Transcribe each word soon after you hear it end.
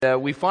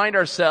We find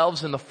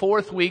ourselves in the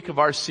fourth week of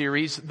our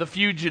series, The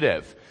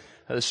Fugitive,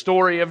 the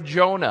story of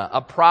Jonah,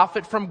 a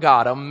prophet from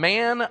God, a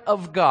man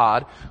of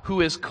God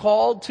who is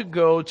called to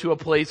go to a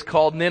place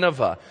called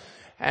Nineveh.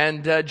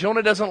 And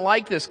Jonah doesn't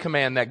like this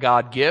command that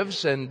God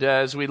gives. And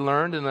as we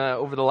learned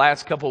over the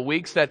last couple of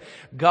weeks, that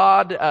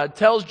God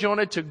tells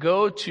Jonah to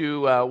go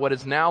to what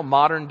is now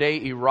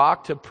modern-day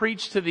Iraq to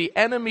preach to the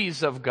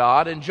enemies of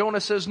God. And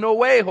Jonah says, "No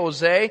way,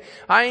 Jose,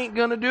 I ain't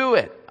going to do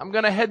it. I'm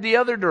going to head the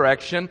other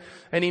direction."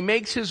 And he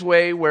makes his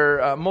way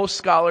where most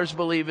scholars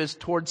believe is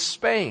towards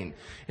Spain.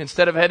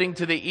 Instead of heading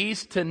to the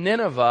east to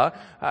Nineveh,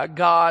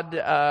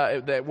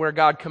 where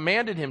God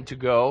commanded him to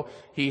go,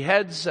 he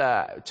heads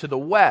to the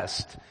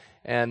west.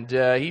 And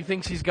he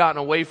thinks he's gotten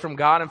away from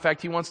God. In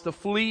fact, he wants to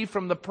flee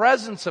from the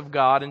presence of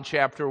God in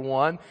chapter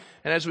 1.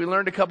 And as we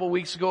learned a couple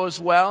weeks ago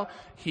as well,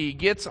 he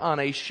gets on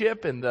a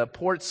ship in the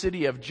port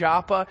city of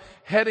Joppa,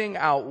 heading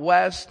out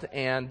west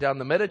and down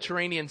the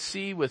Mediterranean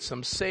Sea with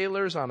some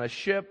sailors on a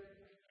ship.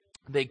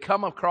 They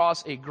come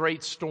across a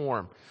great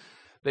storm.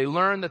 They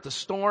learn that the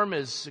storm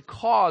is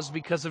caused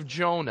because of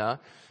Jonah.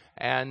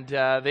 And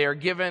they are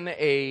given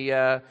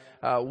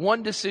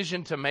one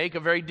decision to make, a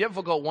very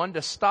difficult one,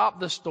 to stop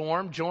the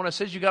storm. Jonah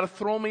says, "You got to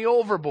throw me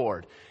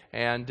overboard."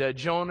 And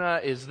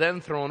Jonah is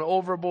then thrown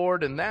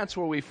overboard, and that's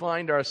where we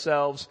find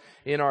ourselves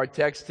in our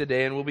text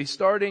today. And we'll be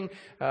starting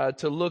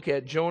to look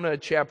at Jonah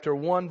chapter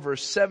 1,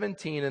 verse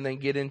 17, and then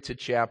get into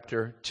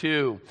chapter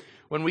 2.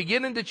 When we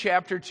get into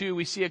chapter 2,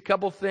 we see a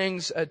couple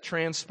things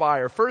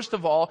transpire. First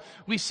of all,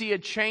 we see a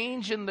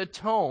change in the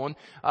tone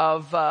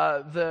of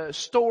the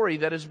story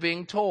that is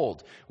being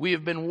told. We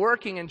have been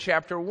working in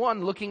chapter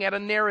 1 looking at a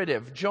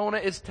narrative. Jonah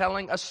is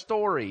telling a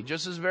story,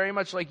 just as very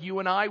much like you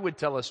and I would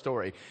tell a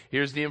story.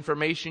 Here's the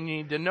information you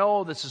need to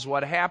know. This is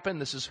what happened.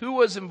 This is who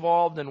was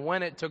involved and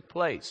when it took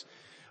place.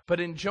 But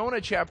in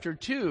Jonah chapter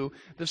 2,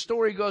 the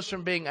story goes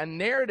from being a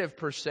narrative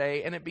per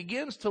se, and it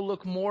begins to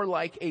look more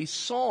like a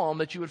psalm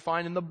that you would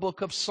find in the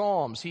book of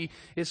Psalms. He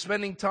is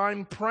spending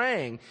time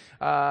praying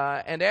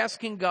and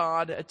asking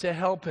God to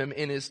help him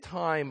in his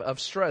time of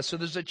stress. So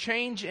there's a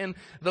change in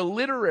the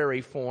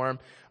literary form,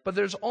 but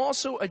there's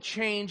also a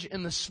change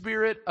in the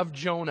spirit of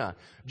Jonah.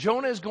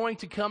 Jonah is going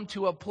to come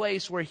to a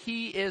place where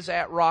he is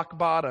at rock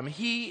bottom.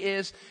 He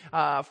is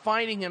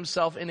finding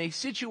himself in a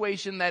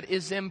situation that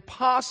is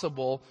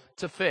impossible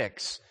to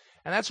fix.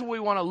 And that's what we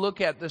want to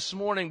look at this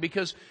morning,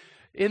 because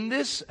in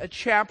this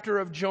chapter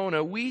of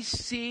Jonah, we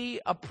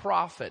see a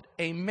prophet,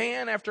 a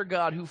man after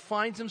God, who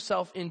finds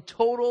himself in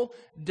total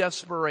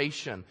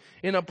desperation,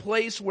 in a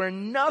place where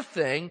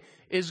nothing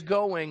is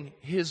going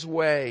his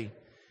way.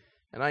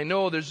 And I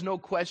know there's no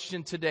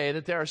question today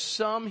that there are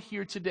some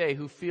here today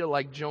who feel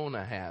like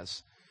Jonah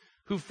has,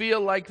 who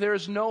feel like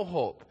there's no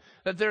hope,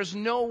 that there's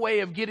no way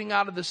of getting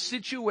out of the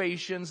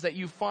situations that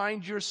you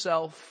find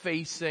yourself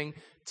facing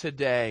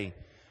today.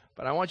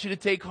 But I want you to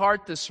take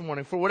heart this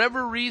morning. For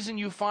whatever reason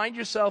you find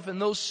yourself in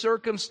those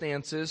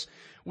circumstances,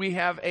 we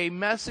have a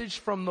message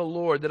from the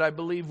Lord that I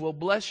believe will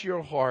bless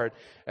your heart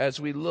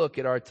as we look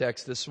at our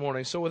text this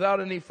morning. So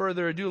without any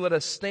further ado, let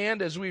us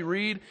stand as we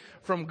read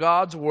from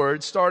God's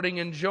Word, starting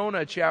in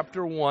Jonah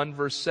chapter 1,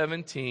 verse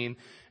 17,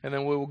 and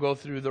then we will go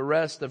through the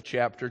rest of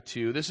chapter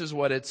 2. This is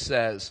what it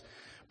says.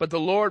 "But the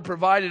Lord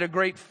provided a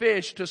great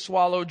fish to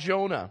swallow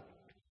Jonah.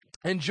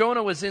 And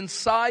Jonah was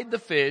inside the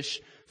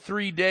fish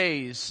 3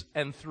 days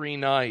and 3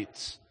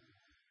 nights.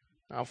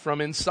 Now from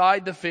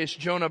inside the fish,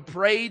 Jonah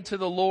prayed to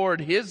the Lord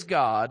his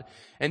God,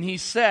 and he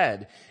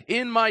said,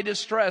 'In my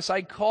distress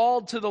I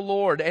called to the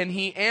Lord, and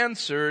he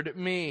answered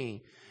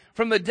me.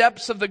 From the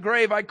depths of the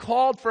grave I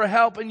called for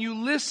help, and you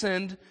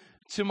listened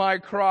to my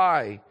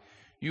cry.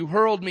 You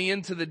hurled me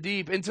into the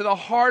deep, into the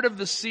heart of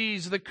the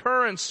seas. The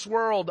currents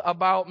swirled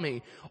about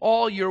me.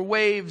 All your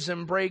waves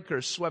and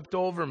breakers swept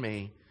over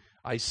me.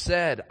 I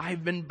said,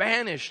 I've been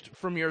banished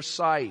from your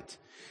sight.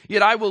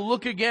 Yet I will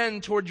look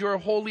again toward your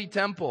holy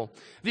temple.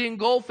 The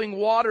engulfing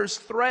waters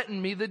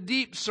threatened me. The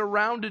deep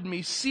surrounded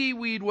me.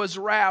 Seaweed was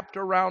wrapped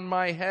around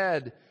my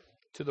head.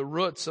 To the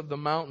roots of the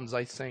mountains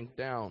I sank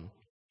down.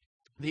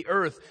 The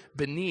earth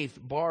beneath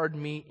barred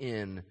me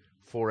in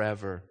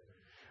forever.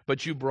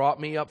 But you brought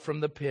me up from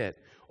the pit,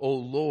 O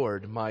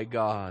Lord my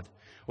God.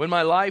 When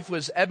my life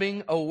was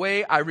ebbing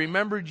away, I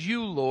remembered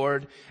you,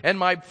 Lord, and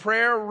my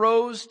prayer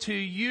rose to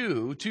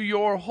you, to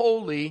your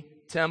holy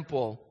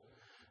temple.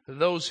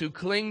 Those who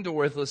cling to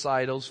worthless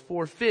idols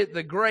forfeit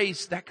the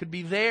grace that could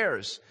be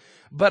theirs.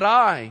 But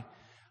I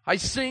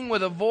sing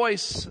with a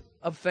voice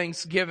of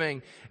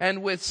thanksgiving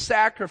and with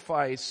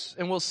sacrifice,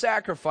 and will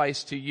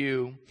sacrifice to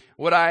you.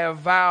 What I have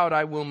vowed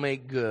I will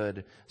make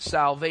good.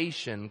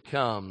 Salvation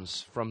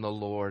comes from the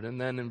Lord."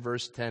 And then in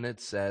verse 10 it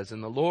says,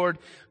 "And the Lord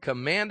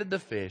commanded the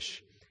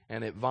fish,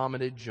 and it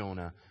vomited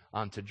Jonah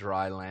onto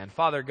dry land."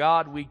 Father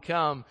God, we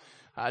come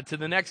to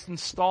the next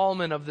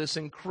installment of this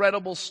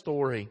incredible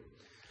story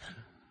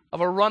of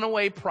a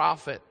runaway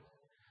prophet,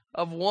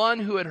 of one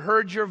who had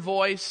heard your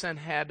voice and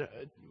had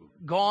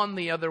gone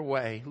the other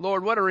way.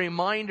 Lord, what a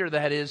reminder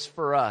that is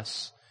for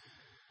us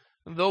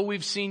Though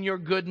we've seen your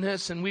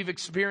goodness and we've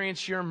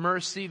experienced your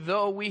mercy,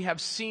 though we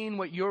have seen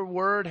what your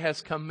word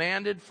has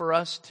commanded for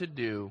us to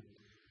do,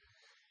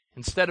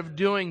 instead of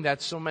doing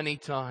that so many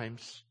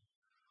times,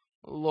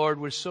 Lord,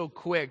 we're so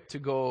quick to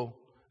go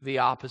the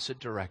opposite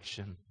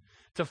direction,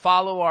 to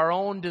follow our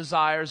own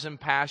desires and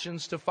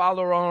passions, to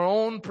follow our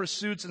own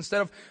pursuits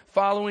instead of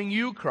following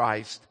you,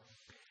 Christ.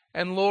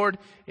 And Lord,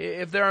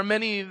 if there are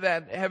many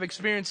that have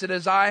experienced it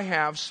as I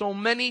have, so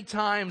many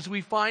times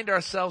we find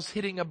ourselves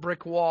hitting a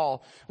brick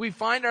wall. We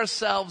find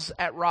ourselves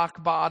at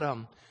rock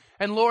bottom.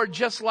 And Lord,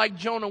 just like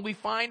Jonah, we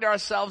find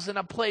ourselves in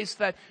a place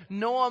that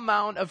no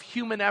amount of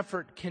human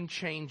effort can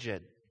change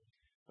it.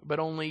 But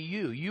only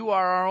you. You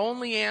are our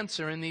only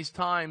answer in these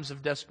times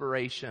of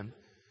desperation.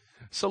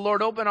 So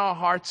Lord, open our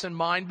hearts and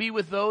mind. Be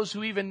with those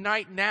who even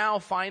right now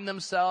find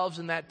themselves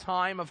in that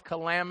time of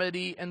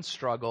calamity and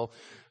struggle,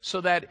 so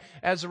that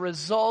as a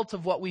result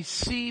of what we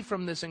see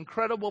from this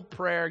incredible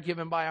prayer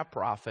given by a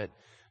prophet,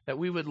 that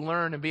we would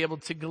learn and be able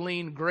to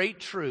glean great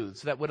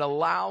truths that would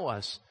allow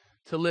us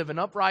to live an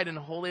upright and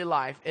holy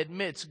life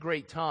amidst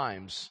great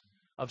times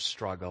of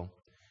struggle.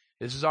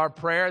 This is our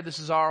prayer. This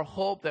is our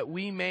hope, that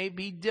we may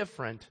be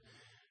different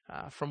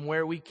from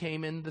where we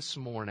came in this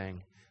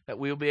morning, that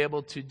we'll be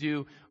able to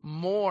do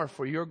more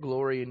for your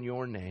glory in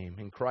your name.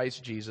 In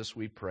Christ Jesus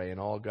we pray, and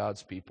all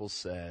God's people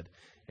said,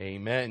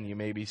 amen. You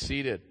may be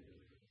seated.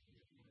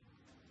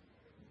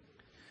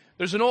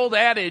 There's an old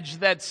adage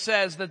that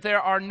says that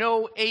there are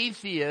no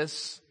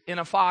atheists in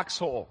a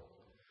foxhole.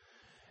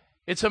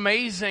 It's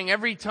amazing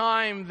every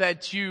time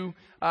that you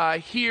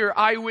hear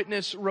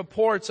eyewitness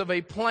reports of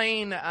a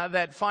plane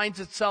that finds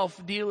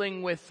itself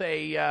dealing with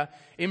a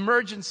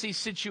emergency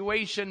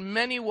situation.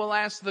 Many will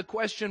ask the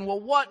question, well,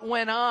 what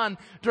went on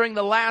during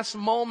the last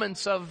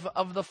moments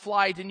of the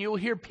flight? And you'll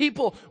hear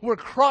people were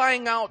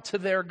crying out to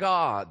their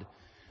God.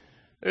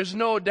 There's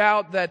no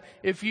doubt that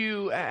if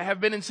you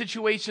have been in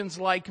situations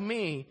like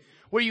me,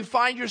 where you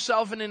find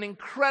yourself in an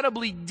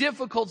incredibly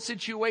difficult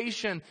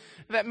situation,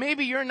 that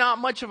maybe you're not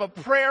much of a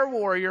prayer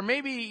warrior,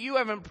 maybe you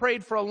haven't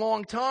prayed for a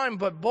long time,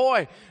 but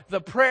boy, the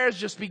prayers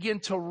just begin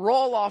to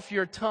roll off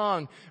your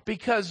tongue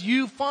because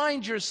you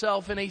find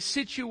yourself in a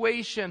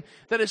situation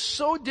that is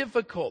so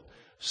difficult,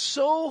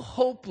 so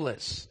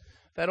hopeless,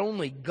 that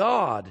only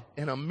God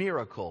and a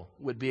miracle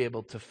would be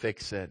able to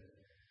fix it.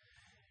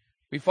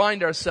 We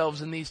find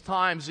ourselves in these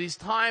times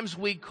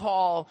we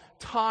call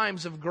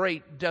times of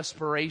great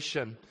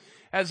desperation.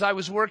 As I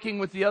was working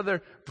with the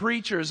other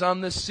preachers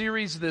on this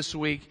series this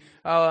week,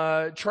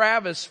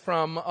 Travis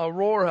from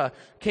Aurora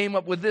came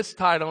up with this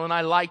title, and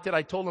I liked it.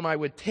 I told him I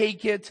would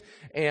take it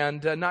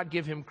and not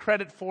give him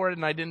credit for it,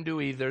 and I didn't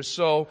do either.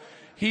 So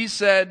he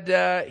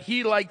said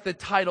he liked the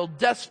title,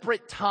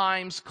 Desperate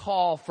Times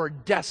Call for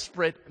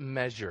Desperate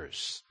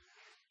Measures.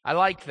 I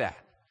like that.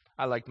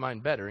 I liked mine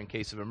better, in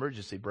case of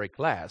emergency, break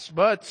glass.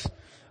 But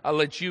I'll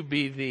let you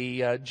be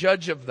the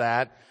judge of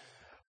that.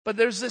 But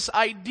there's this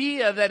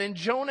idea that in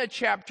Jonah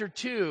chapter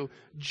 2,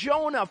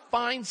 Jonah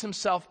finds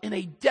himself in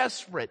a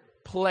desperate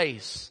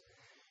place.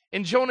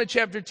 In Jonah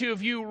chapter 2,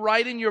 if you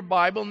write in your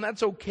Bible, and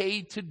that's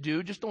okay to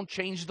do, just don't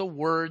change the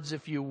words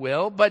if you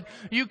will, but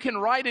you can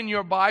write in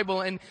your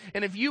Bible, and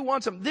if you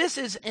want some, this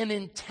is an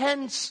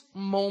intense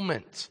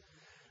moment.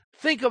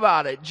 Think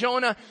about it.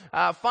 Jonah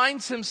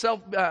finds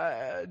himself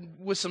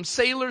with some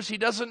sailors he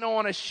doesn't know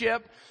on a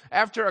ship.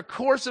 After a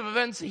course of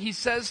events, he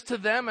says to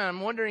them, and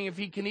I'm wondering if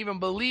he can even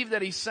believe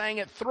that he's saying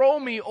it, throw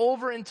me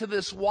over into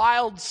this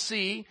wild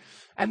sea.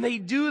 And they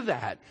do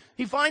that.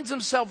 He finds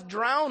himself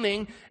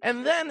drowning,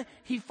 and then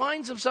he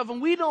finds himself,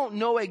 and we don't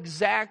know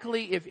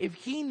exactly if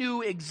he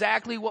knew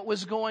exactly what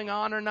was going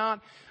on or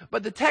not,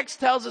 but the text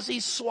tells us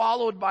he's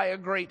swallowed by a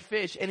great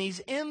fish, and he's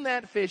in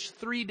that fish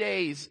 3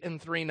 days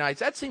and 3 nights.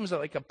 That seems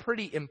like a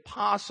pretty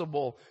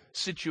impossible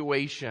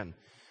situation.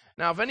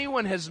 Now, if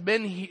anyone has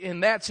been in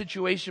that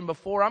situation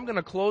before, I'm going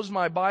to close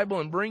my Bible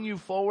and bring you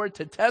forward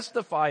to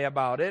testify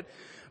about it.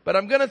 But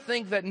I'm going to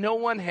think that no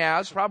one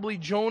has. Probably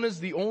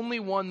Jonah's the only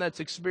one that's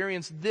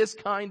experienced this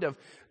kind of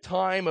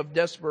time of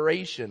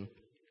desperation.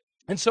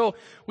 And so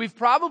we've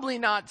probably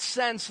not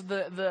sensed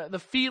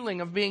the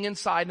feeling of being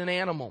inside an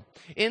animal,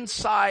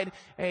 inside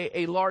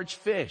a large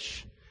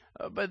fish.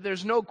 But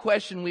there's no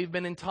question we've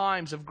been in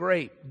times of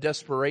great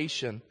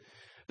desperation.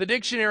 The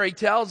dictionary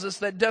tells us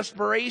that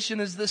desperation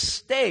is the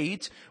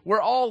state where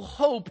all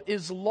hope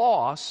is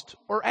lost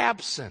or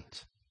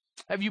absent.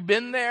 Have you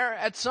been there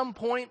at some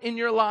point in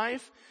your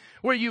life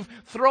where you've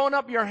thrown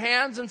up your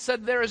hands and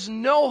said, there is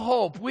no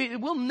hope.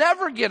 We'll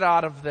never get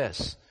out of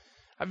this.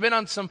 I've been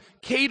on some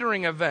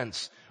catering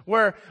events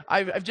where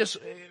I've just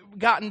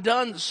gotten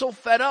done so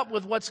fed up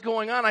with what's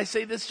going on. I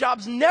say, this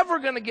job's never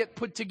going to get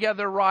put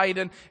together right.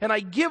 And I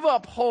give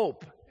up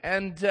hope.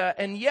 And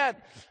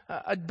yet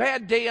a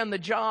bad day on the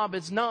job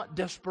is not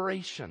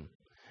desperation.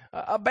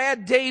 A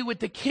bad day with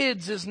the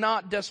kids is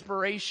not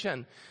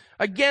desperation.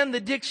 Again, the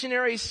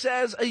dictionary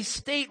says a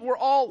state where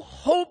all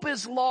hope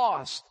is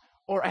lost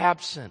or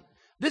absent.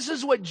 This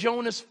is what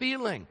Jonah's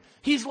feeling.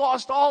 He's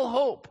lost all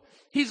hope.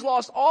 He's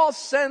lost all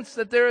sense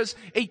that there is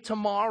a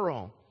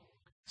tomorrow.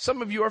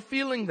 Some of you are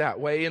feeling that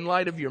way in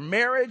light of your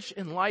marriage,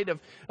 in light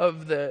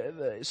of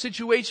the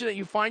situation that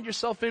you find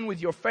yourself in with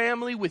your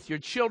family, with your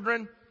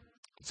children.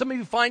 Some of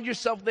you find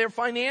yourself there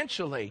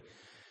financially.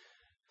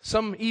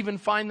 Some even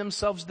find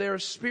themselves there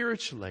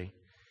spiritually.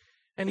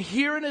 And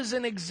here it is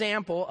an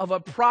example of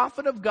a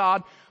prophet of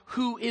God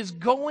who is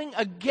going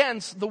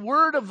against the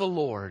word of the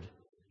Lord.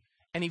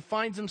 And he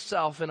finds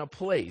himself in a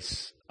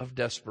place of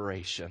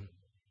desperation.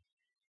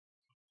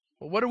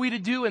 Well, what are we to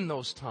do in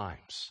those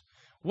times?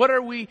 What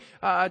are we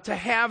to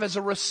have as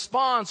a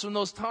response when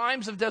those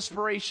times of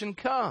desperation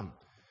come?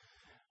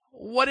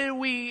 What are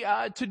we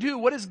to do?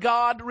 What has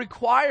God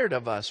required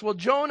of us? Well,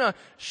 Jonah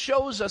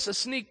shows us a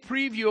sneak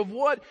preview of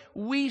what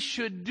we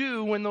should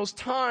do when those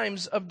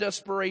times of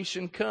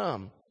desperation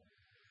come.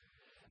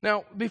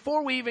 Now,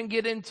 before we even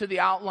get into the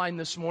outline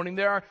this morning,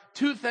 there are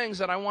two things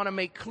that I want to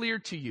make clear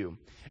to you.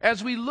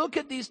 As we look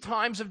at these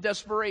times of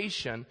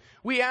desperation,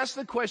 we ask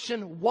the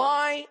question,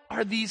 why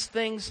are these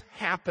things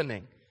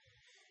happening?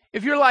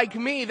 If you're like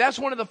me, that's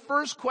one of the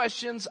first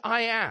questions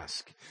I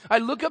ask. I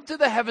look up to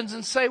the heavens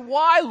and say,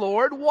 why,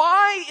 Lord?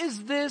 Why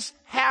is this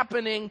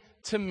happening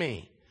to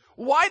me?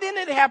 Why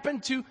didn't it happen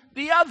to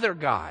the other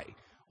guy?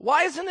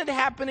 Why isn't it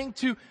happening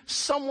to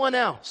someone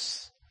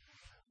else?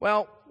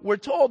 Well, we're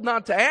told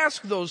not to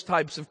ask those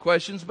types of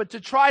questions, but to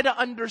try to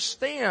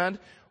understand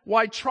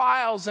why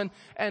trials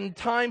and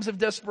times of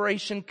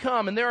desperation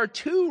come. And there are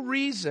two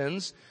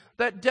reasons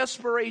that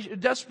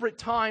desperate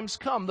times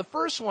come. The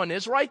first one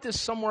is, write this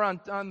somewhere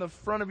on the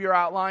front of your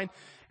outline,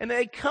 and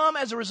they come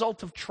as a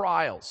result of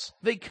trials.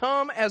 They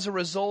come as a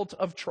result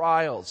of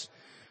trials.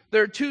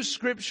 There are two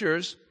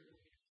scriptures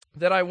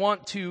that I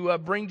want to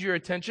bring to your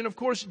attention. Of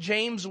course,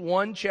 James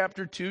 1,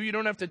 chapter 2. You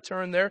don't have to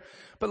turn there,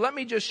 but let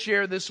me just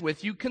share this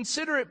with you.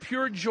 Consider it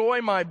pure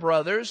joy, my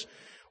brothers,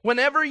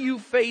 whenever you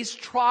face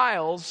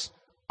trials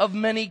of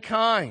many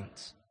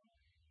kinds.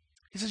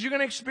 He says you're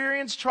going to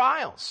experience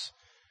trials.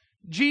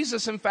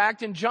 Jesus, in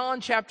fact, in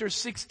John chapter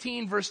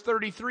 16, verse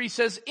 33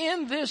 says,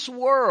 in this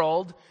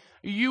world,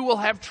 you will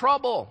have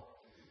trouble.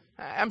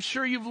 I'm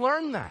sure you've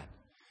learned that.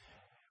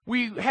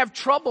 We have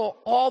trouble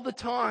all the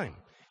time.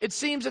 It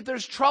seems that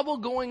there's trouble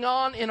going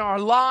on in our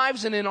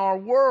lives and in our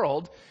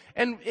world.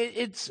 And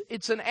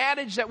it's an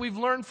adage that we've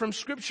learned from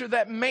Scripture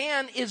that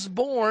man is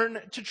born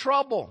to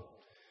trouble.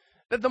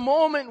 That the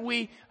moment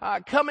we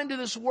come into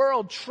this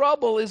world,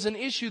 trouble is an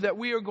issue that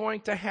we are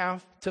going to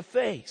have to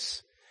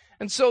face.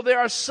 And so there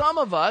are some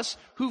of us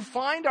who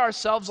find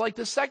ourselves like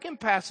the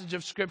second passage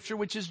of Scripture,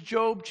 which is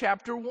Job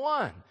chapter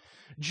 1.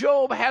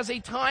 Job has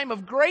a time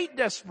of great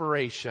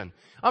desperation.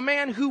 A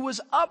man who was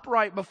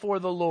upright before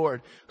the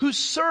Lord, who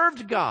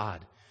served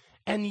God.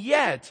 And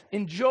yet,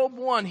 in Job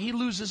 1, he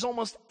loses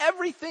almost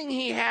everything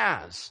he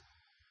has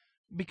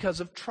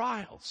because of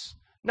trials.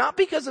 Not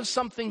because of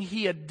something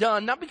he had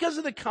done, not because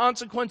of the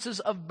consequences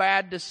of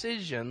bad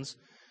decisions,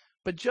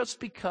 but just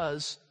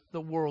because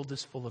the world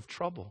is full of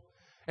trouble.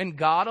 And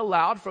God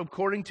allowed,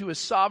 according to His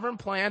sovereign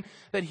plan,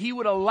 that He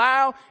would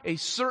allow a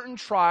certain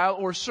trial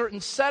or a certain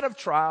set of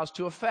trials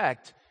to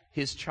affect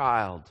His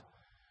child.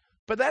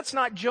 But that's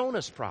not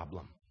Jonah's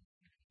problem.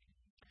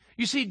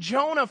 You see,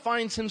 Jonah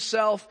finds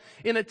himself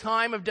in a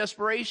time of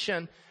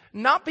desperation,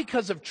 not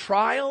because of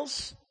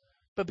trials,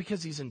 but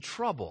because he's in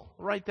trouble.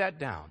 Write that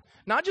down.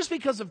 Not just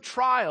because of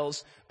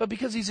trials, but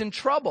because he's in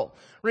trouble.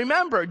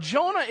 Remember,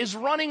 Jonah is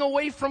running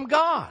away from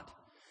God.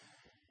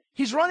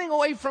 He's running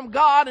away from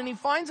God, and he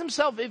finds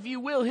himself, if you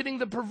will, hitting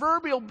the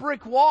proverbial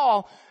brick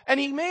wall. And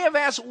he may have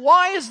asked,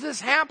 why is this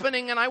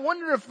happening? And I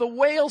wonder if the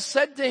whale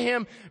said to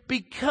him,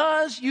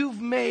 because you've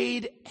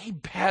made a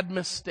bad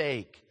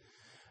mistake.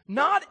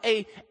 Not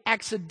an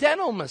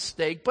accidental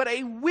mistake, but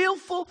a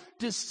willful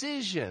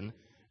decision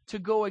to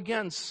go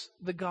against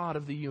the God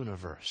of the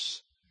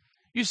universe.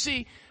 You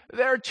see,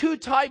 there are two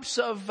types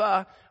of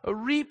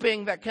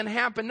reaping that can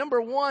happen.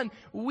 Number one,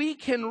 we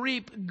can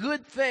reap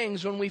good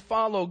things when we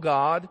follow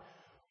God,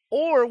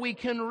 or we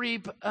can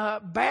reap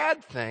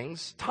bad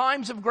things,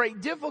 times of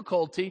great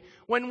difficulty,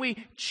 when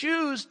we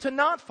choose to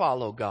not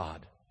follow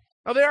God.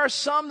 Now, there are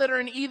some that are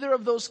in either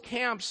of those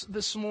camps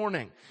this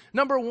morning.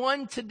 Number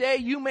one, today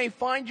you may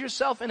find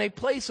yourself in a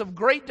place of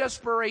great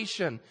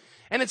desperation.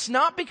 And it's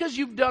not because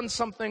you've done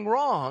something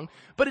wrong,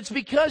 but it's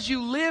because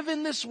you live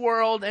in this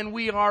world and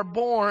we are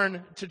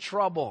born to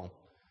trouble.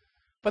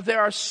 But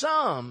there are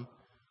some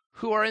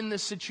who are in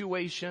this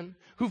situation,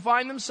 who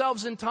find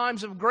themselves in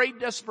times of great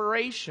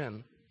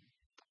desperation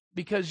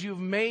because you've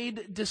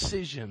made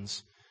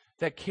decisions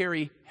that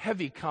carry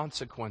heavy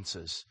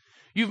consequences.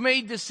 You've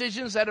made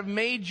decisions that have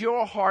made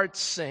your heart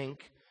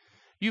sink.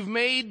 You've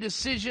made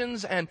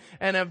decisions and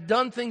have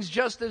done things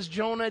just as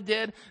Jonah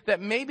did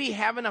that maybe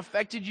haven't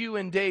affected you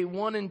in day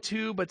 1 and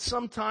 2, but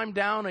sometime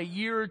down a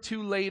year or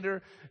two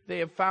later, they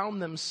have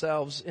found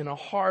themselves in a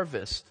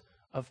harvest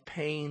of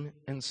pain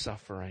and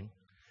suffering.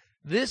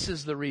 This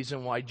is the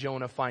reason why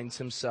Jonah finds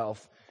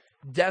himself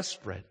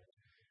desperate.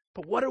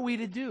 But what are we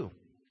to do?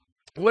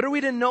 What are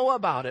we to know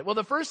about it? Well,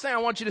 the first thing I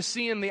want you to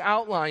see in the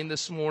outline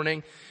this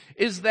morning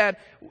is that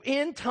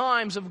in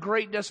times of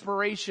great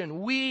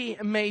desperation, we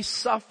may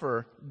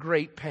suffer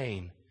great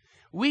pain.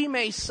 We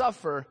may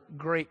suffer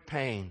great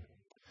pain.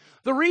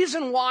 The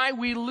reason why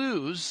we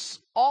lose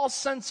all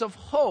sense of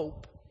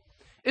hope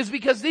is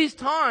because these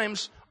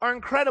times are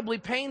incredibly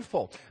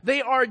painful.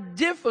 They are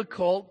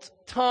difficult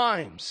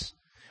times.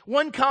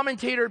 One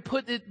commentator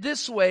put it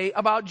this way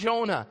about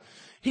Jonah.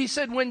 He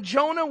said, when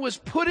Jonah was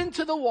put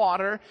into the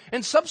water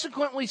and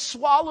subsequently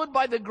swallowed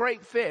by the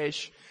great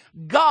fish,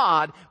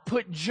 God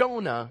put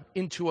Jonah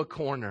into a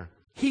corner.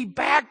 He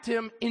backed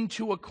him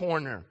into a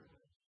corner.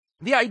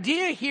 The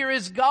idea here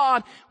is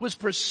God was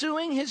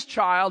pursuing his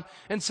child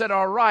and said,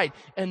 all right,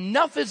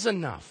 enough is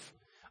enough.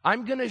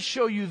 I'm going to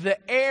show you the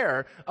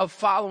error of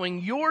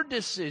following your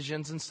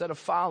decisions instead of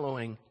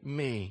following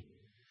me.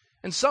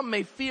 And some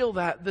may feel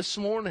that this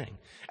morning,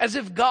 as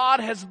if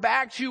God has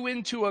backed you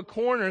into a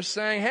corner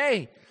saying,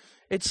 hey,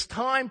 it's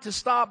time to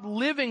stop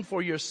living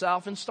for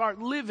yourself and start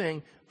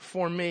living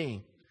for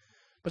me.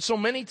 But so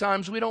many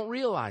times we don't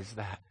realize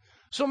that.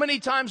 So many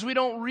times we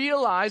don't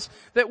realize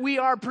that we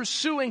are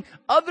pursuing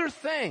other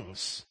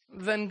things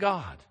than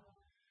God.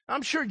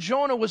 I'm sure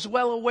Jonah was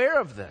well aware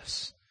of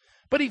this.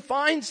 But he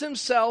finds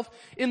himself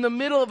in the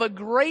middle of a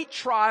great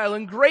trial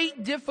and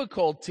great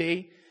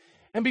difficulty.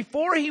 And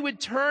before he would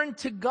turn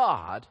to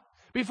God,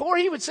 before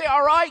he would say,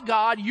 all right,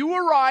 God, you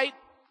were right,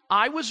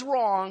 I was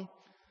wrong,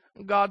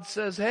 God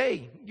says,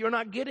 hey, you're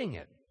not getting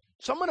it.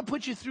 So I'm going to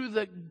put you through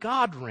the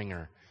God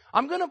ringer.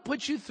 I'm going to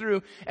put you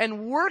through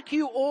and work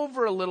you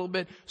over a little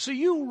bit so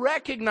you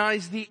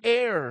recognize the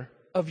error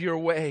of your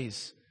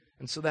ways.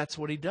 And so that's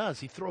what he does.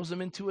 He throws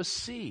him into a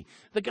sea.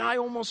 The guy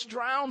almost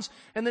drowns,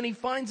 and then he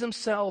finds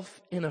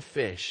himself in a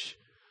fish.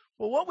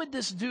 Well, what would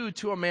this do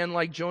to a man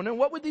like Jonah?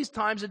 What would these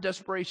times of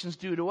desperation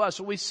do to us?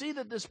 Well, we see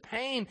that this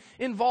pain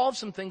involves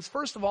some things.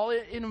 First of all,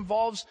 it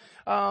involves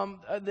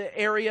the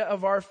area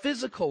of our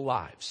physical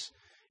lives.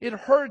 It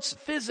hurts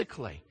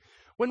physically.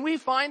 When we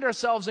find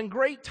ourselves in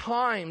great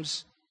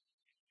times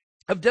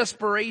of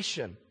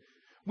desperation,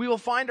 we will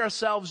find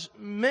ourselves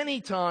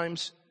many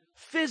times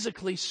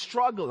physically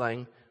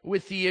struggling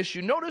with the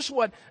issue. Notice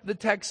what the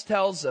text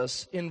tells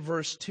us in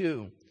verse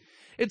 2.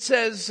 It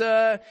says,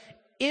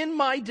 in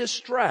my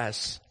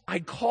distress, I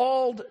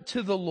called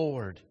to the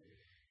Lord.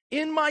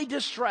 In my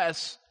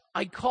distress,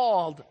 I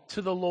called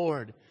to the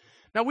Lord.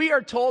 Now we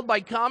are told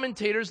by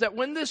commentators that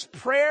when this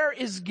prayer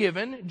is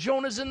given,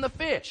 Jonah's in the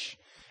fish.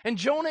 And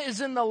Jonah is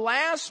in the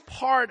last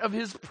part of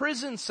his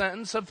prison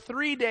sentence of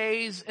 3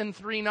 days and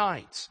 3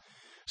 nights.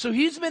 So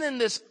he's been in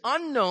this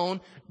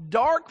unknown,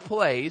 dark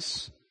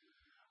place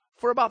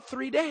for about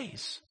 3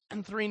 days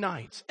and 3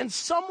 nights. And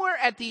somewhere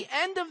at the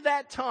end of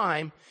that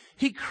time,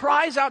 he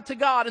cries out to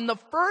God. And the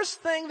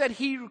first thing that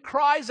he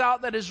cries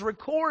out that is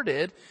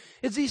recorded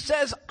is he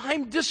says,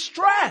 I'm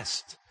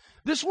distressed.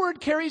 This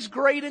word carries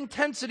great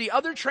intensity.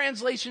 Other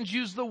translations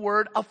use the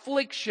word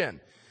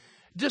affliction.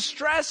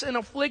 Distress and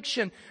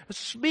affliction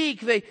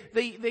speak.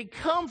 They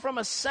come from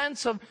a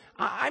sense of,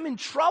 I'm in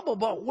trouble.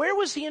 But where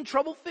was he in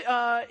trouble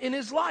in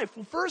his life?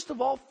 Well, first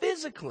of all,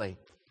 physically.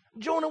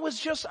 Jonah was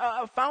just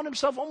found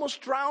himself almost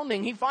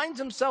drowning. He finds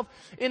himself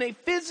in a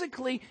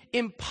physically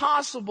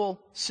impossible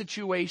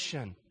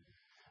situation.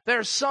 There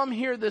are some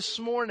here this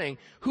morning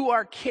who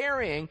are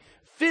carrying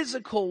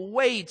physical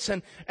weights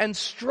and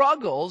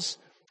struggles.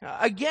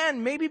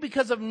 Again, maybe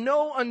because of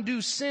no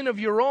undue sin of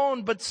your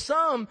own, but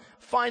some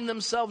find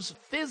themselves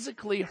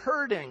physically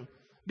hurting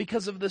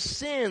because of the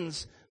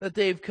sins that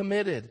they've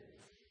committed.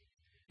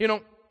 You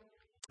know,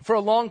 for a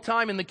long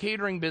time in the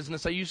catering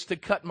business, I used to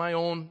cut my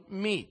own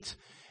meat.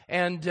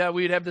 And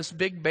we'd have this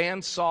big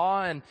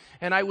bandsaw,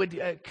 and I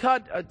would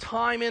cut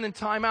time in and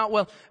time out.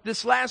 Well,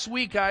 this last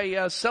week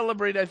I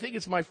celebrated, I think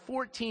it's my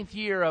 14th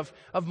year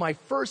of my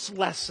first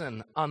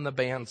lesson on the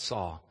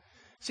bandsaw.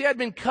 See, I'd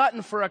been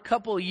cutting for a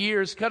couple of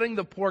years, cutting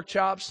the pork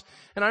chops.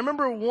 And I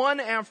remember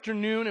one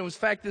afternoon, it was in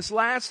fact this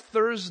last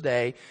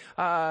Thursday,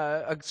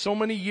 so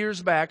many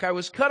years back, I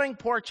was cutting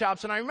pork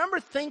chops. And I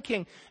remember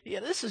thinking, yeah,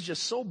 this is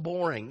just so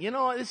boring. You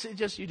know, this is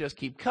just, you just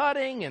keep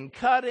cutting and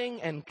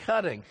cutting and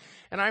cutting.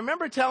 And I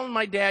remember telling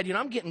my dad, you know,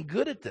 I'm getting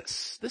good at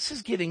this. This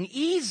is getting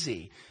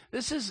easy.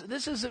 This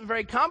isn't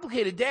very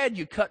complicated. Dad,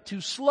 you cut too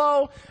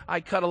slow.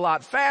 I cut a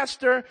lot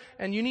faster,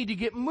 and you need to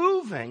get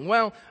moving.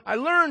 Well, I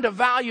learned a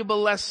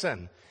valuable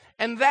lesson,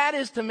 and that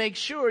is to make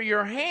sure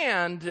your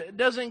hand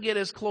doesn't get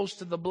as close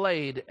to the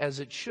blade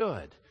as it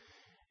should.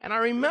 And I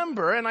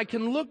remember, and I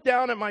can look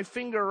down at my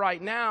finger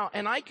right now,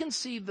 and I can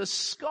see the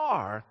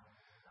scar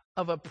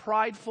of a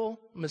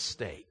prideful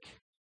mistake.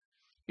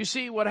 You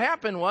see, what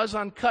happened was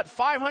on cut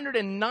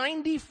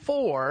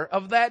 594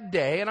 of that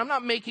day, and I'm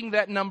not making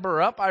that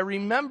number up, I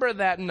remember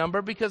that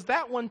number because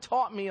that one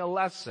taught me a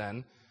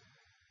lesson.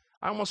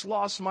 I almost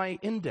lost my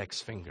index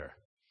finger.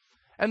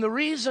 And the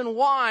reason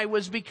why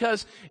was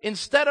because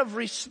instead of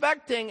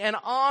respecting and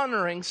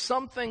honoring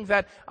something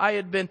that I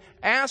had been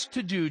asked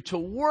to do, to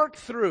work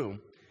through,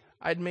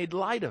 I'd made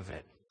light of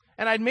it.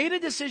 And I'd made a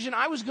decision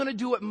I was going to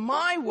do it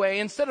my way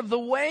instead of the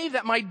way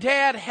that my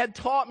dad had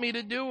taught me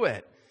to do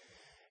it.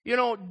 You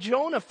know,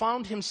 Jonah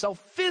found himself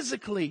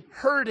physically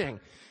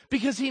hurting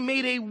because he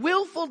made a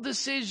willful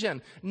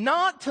decision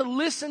not to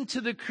listen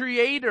to the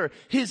Creator,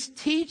 his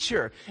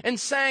teacher, and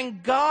saying,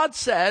 God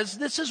says,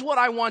 this is what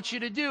I want you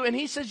to do. And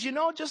he says, you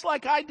know, just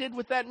like I did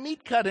with that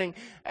meat cutting,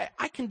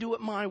 I can do it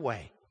my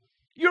way.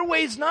 Your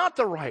way's not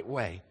the right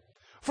way.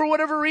 For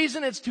whatever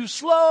reason, it's too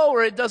slow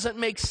or it doesn't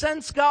make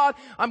sense, God,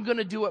 I'm going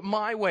to do it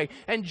my way.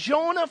 And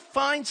Jonah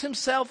finds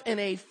himself in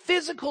a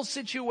physical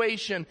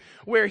situation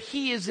where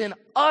he is in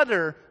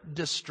utter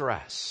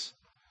distress.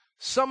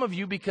 Some of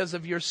you, because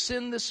of your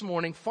sin this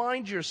morning,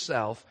 find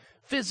yourself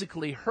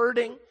physically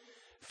hurting,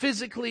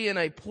 physically in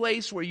a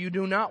place where you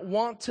do not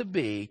want to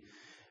be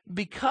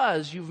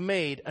because you've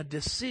made a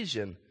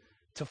decision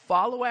to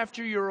follow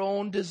after your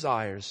own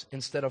desires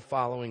instead of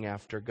following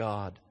after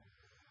God.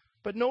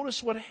 But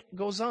notice what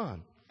goes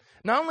on.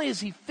 Not only is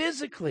he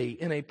physically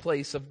in a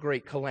place of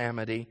great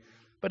calamity,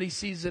 but he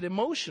sees it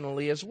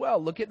emotionally as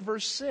well. Look at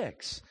verse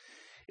 6.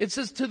 It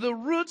says, to the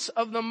roots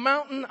of the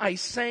mountain I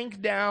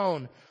sank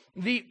down.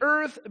 The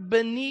earth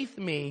beneath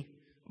me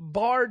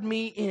barred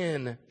me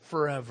in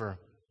forever.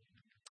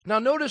 Now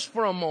notice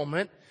for a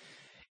moment,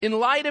 in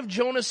light of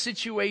Jonah's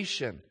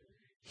situation,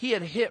 he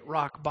had hit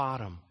rock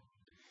bottom.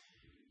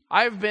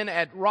 I've been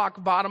at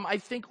rock bottom, I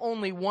think,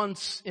 only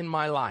once in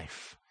my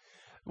life,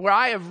 where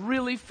I have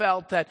really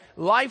felt that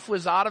life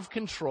was out of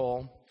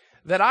control,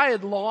 that I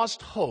had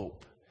lost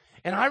hope.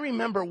 And I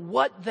remember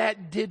what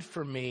that did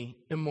for me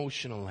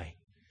emotionally.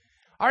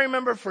 I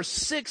remember for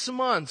 6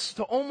 months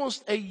to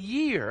almost a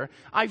year,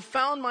 I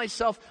found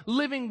myself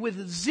living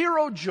with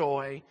zero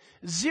joy,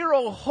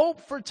 zero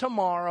hope for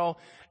tomorrow.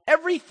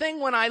 Everything,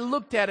 when I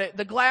looked at it,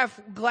 the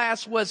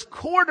glass was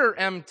quarter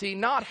empty,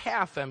 not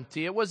half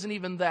empty. It wasn't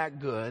even that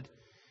good.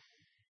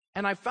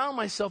 And I found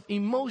myself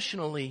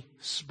emotionally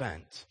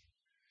spent.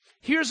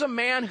 Here's a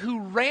man who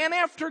ran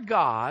after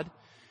God,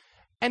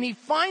 and he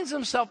finds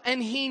himself,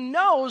 and he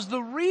knows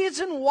the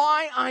reason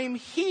why I'm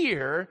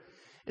here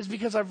is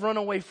because I've run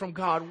away from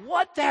God.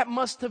 What that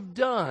must have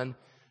done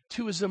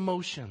to his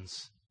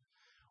emotions.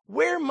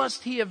 Where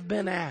must he have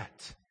been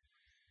at?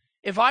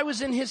 If I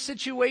was in his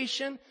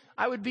situation,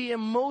 I would be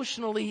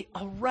emotionally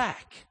a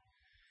wreck.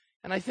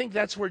 And I think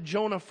that's where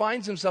Jonah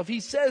finds himself.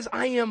 He says,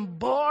 I am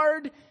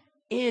barred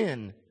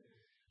in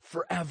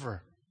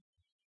forever.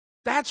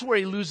 That's where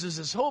he loses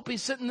his hope.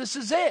 He's sitting, this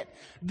is it.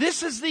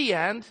 This is the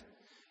end.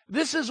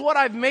 This is what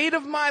I've made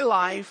of my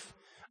life.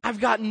 I've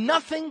got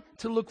nothing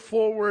to look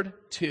forward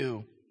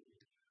to.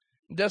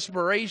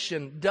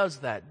 Desperation does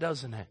that,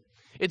 doesn't it?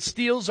 It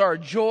steals our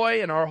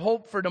joy and our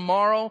hope for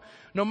tomorrow.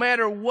 No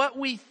matter what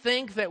we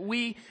think that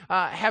we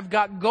have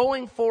got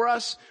going for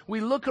us, we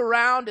look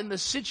around and the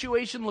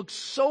situation looks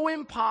so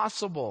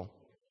impossible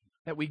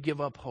that we give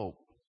up hope.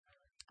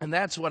 And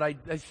that's what I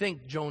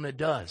think Jonah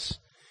does.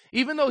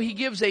 Even though he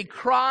gives a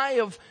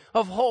cry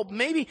of hope,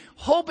 maybe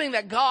hoping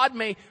that God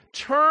may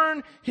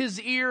turn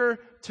his ear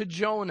to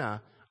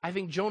Jonah, I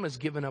think Jonah's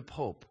given up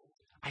hope.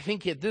 I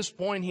think at this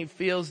point he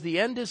feels the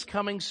end is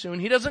coming soon.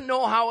 He doesn't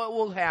know how it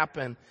will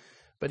happen,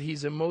 but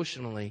he's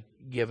emotionally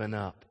given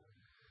up.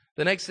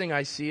 The next thing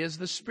I see is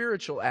the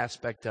spiritual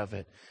aspect of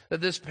it,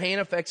 that this pain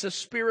affects us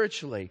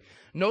spiritually.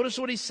 Notice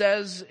what he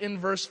says in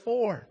verse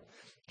 4.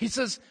 He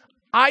says,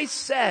 I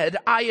said,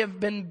 I have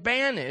been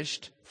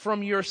banished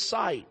from your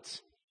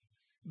sight.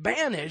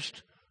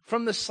 Banished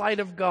from the sight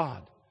of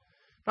God.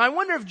 Now, I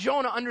wonder if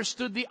Jonah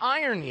understood the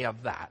irony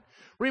of that.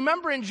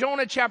 Remember in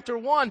Jonah chapter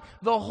 1,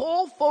 the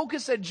whole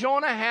focus that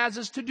Jonah has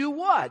is to do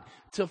what?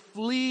 To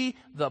flee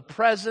the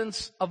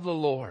presence of the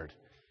Lord.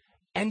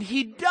 And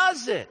he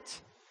does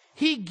it.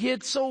 He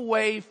gets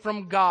away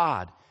from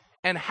God.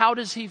 And how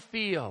does he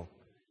feel?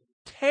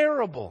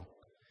 Terrible.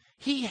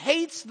 He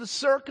hates the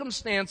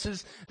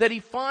circumstances that he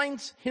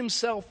finds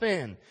himself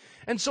in.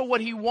 And so what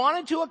he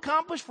wanted to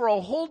accomplish for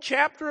a whole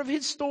chapter of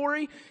his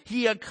story,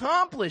 he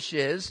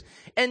accomplishes,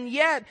 and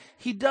yet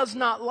he does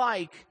not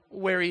like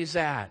where he's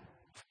at.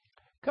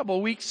 A couple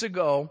of weeks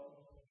ago,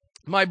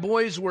 my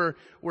boys were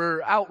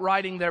out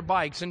riding their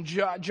bikes, and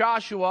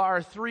Joshua,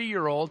 our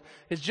 3-year-old,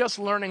 is just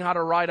learning how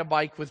to ride a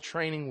bike with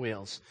training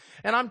wheels.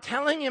 And I'm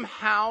telling him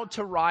how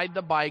to ride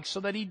the bike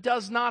so that he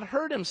does not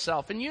hurt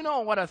himself. And you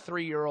know what a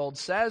 3-year-old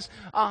says?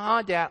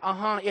 Dad,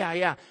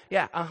 yeah,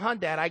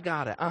 Dad, I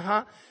got it,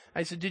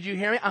 I said, did you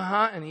hear me?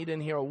 And he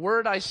didn't hear a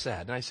word I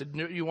said. And I said,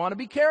 you want to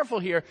be careful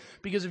here,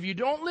 because if you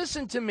don't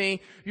listen to me,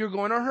 you're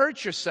going to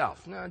hurt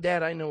yourself. No,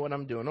 Dad, I know what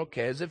I'm doing.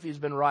 Okay, as if he's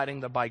been riding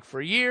the bike for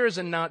years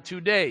and not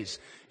 2 days.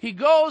 He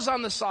goes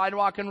on the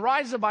sidewalk and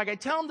rides the bike. I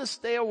tell him to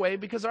stay away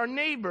because our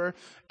neighbor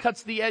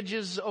cuts the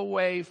edges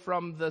away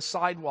from the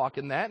sidewalk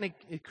and that, and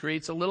it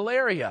creates a little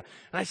area.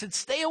 And I said,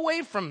 stay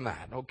away from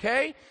that,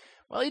 okay?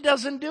 Well, he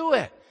doesn't do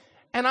it.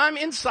 And I'm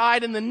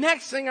inside, and the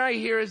next thing I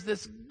hear is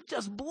this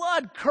just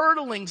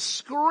blood-curdling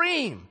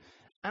scream.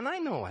 And I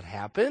know what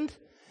happened.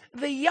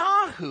 The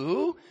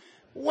Yahoo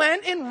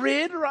went and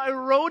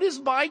rode his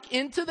bike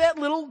into that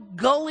little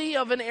gully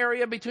of an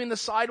area between the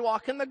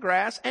sidewalk and the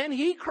grass, and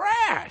he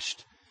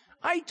crashed.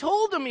 I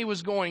told him he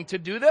was going to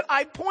do that.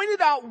 I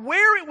pointed out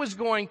where it was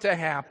going to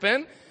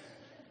happen,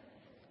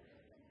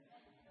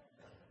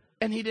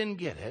 and he didn't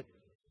get it.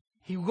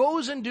 He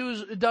goes and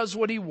does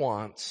what he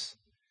wants,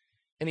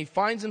 and he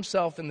finds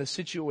himself in the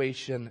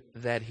situation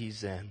that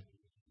he's in.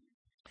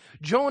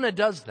 Jonah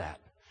does that.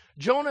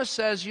 Jonah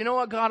says, you know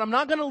what, God, I'm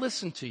not going to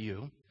listen to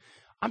you.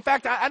 In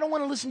fact, I don't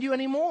want to listen to you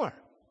anymore.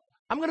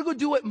 I'm going to go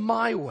do it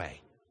my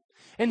way.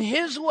 And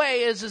his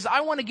way is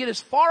I want to get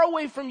as far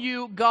away from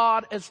you,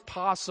 God, as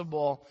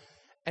possible.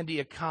 And he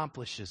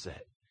accomplishes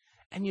it.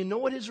 And you know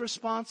what his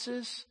response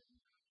is?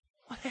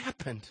 What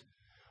happened?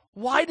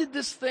 Why did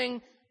this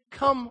thing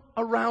come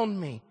around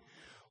me?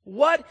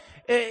 What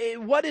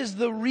is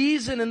the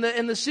reason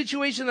in the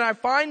situation that I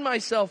find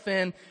myself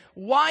in?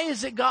 Why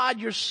is it, God,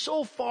 you're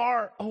so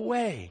far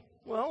away?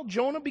 Well,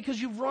 Jonah,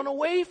 because you've run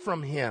away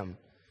from him.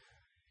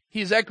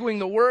 He's echoing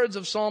the words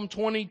of Psalm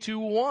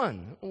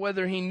 22:1,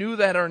 whether he knew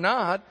that or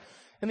not.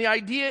 And the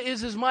idea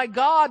is my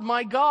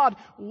God,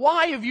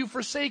 why have you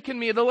forsaken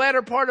me? The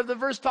latter part of the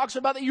verse talks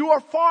about that you are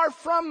far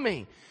from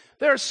me.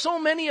 There are so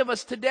many of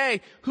us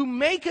today who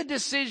make a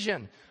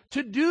decision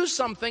to do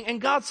something, and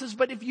God says,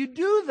 but if you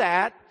do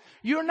that,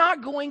 you're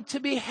not going to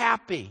be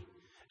happy.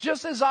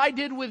 Just as I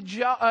did with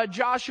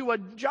Joshua.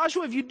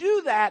 Joshua, if you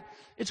do that,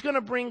 it's going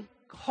to bring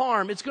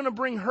harm. It's going to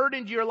bring hurt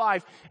into your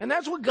life. And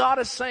that's what God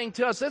is saying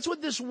to us. That's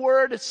what this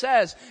word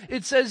says.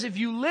 It says, if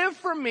you live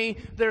for me,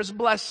 there's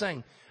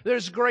blessing.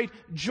 There's great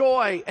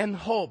joy and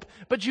hope.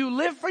 But you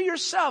live for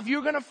yourself,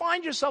 you're going to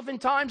find yourself in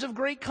times of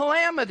great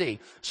calamity.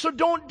 So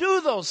don't do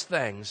those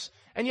things.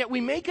 And yet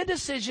we make a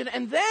decision,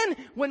 and then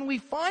when we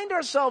find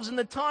ourselves in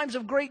the times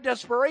of great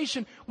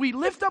desperation, we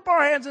lift up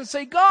our hands and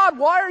say, God,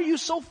 why are you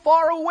so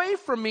far away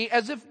from me?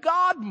 As if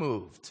God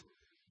moved.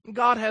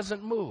 God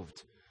hasn't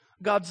moved.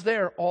 God's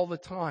there all the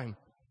time.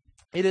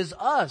 It is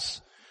us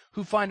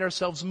who find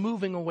ourselves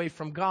moving away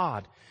from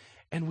God,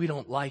 and we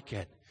don't like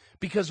it.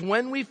 Because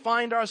when we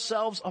find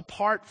ourselves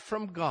apart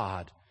from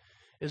God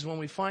is when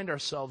we find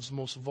ourselves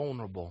most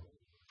vulnerable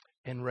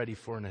and ready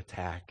for an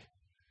attack.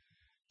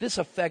 This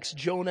affects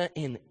Jonah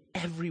in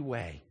every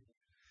way.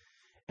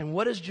 And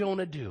what does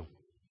Jonah do?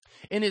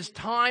 In his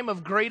time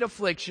of great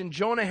affliction,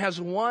 Jonah has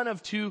one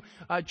of two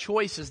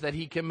choices that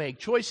he can make.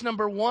 Choice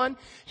number one,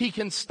 he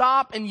can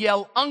stop and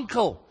yell,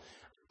 "Uncle,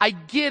 I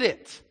get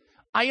it.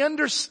 I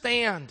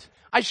understand.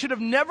 I should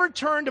have never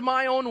turned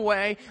my own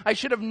way. I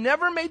should have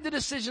never made the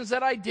decisions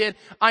that I did.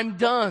 I'm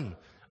done.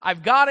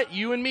 I've got it.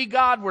 You and me,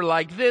 God, we're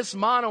like this.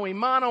 Mano y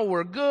mano.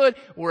 We're good.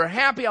 We're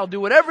happy. I'll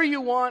do whatever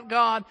you want,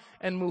 God,"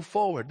 and move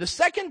forward. The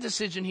second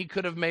decision he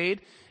could have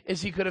made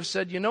is he could have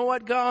said, you know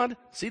what, God?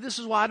 See, this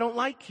is why I don't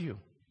like you.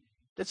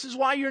 This is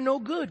why you're no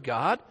good,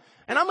 God.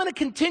 And I'm going to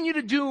continue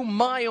to do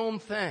my own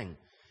thing.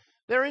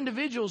 There are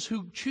individuals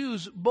who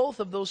choose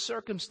both of those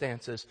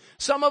circumstances.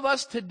 Some of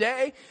us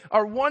today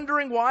are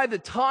wondering why the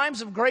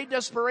times of great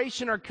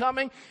desperation are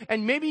coming,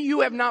 and maybe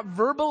you have not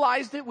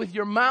verbalized it with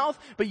your mouth,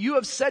 but you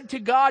have said to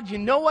God, you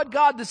know what,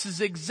 God, this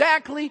is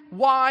exactly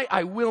why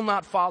I will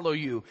not follow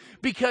you,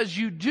 because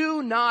you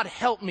do not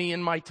help me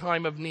in my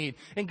time of need.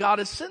 And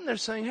God is sitting there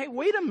saying, hey,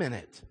 wait a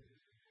minute.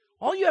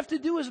 All you have to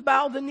do is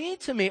bow the knee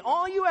to me.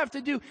 All you have to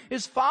do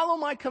is follow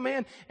my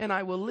command, and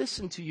I will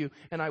listen to you,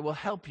 and I will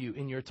help you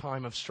in your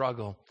time of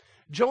struggle.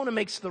 Jonah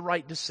makes the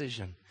right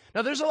decision.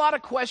 Now, there's a lot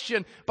of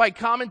question by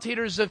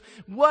commentators of,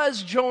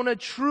 was Jonah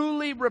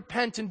truly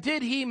repentant?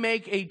 Did he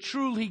make a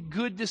truly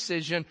good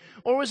decision?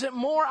 Or was it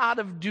more out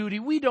of duty?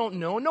 We don't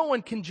know. No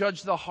one can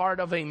judge the heart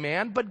of a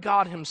man but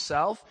God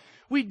himself.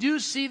 We do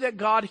see that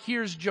God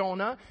hears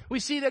Jonah. We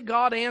see that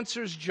God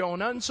answers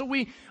Jonah. And so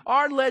we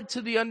are led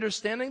to the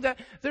understanding that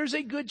there's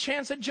a good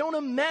chance that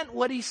Jonah meant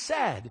what he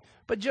said.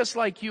 But just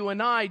like you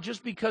and I,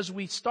 just because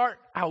we start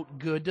out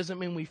good doesn't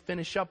mean we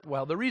finish up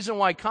well. The reason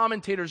why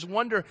commentators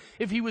wonder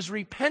if he was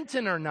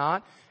repentant or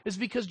not is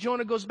because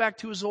Jonah goes back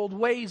to his old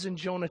ways in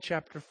Jonah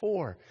chapter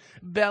 4.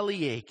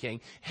 Belly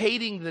aching,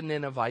 hating the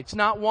Ninevites,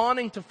 not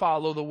wanting to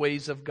follow the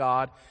ways of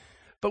God.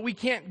 But we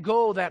can't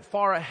go that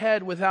far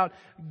ahead without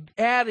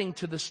adding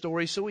to the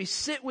story. So we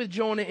sit with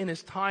Jonah in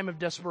his time of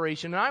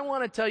desperation. And I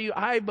want to tell you,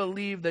 I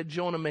believe that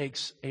Jonah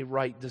makes a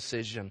right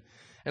decision.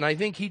 And I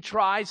think he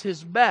tries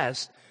his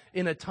best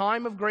in a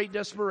time of great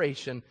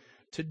desperation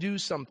to do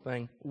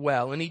something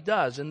well. And he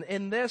does.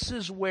 And this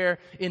is where,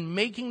 in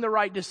making the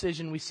right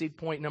decision, we see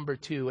point number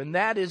 2. And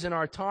that is in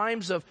our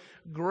times of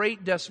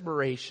great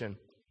desperation,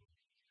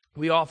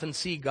 we often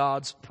see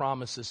God's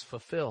promises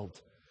fulfilled.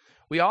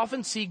 We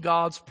often see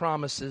God's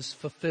promises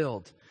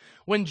fulfilled.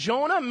 When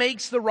Jonah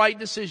makes the right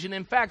decision,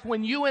 in fact,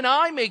 when you and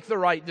I make the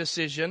right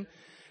decision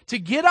to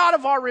get out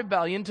of our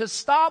rebellion, to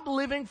stop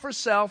living for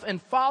self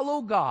and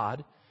follow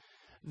God,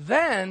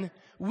 then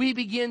we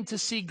begin to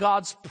see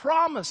God's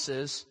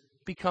promises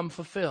become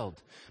fulfilled.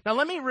 Now,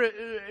 let me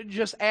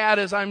just add,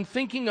 as I'm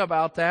thinking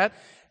about that,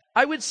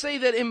 I would say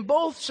that in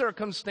both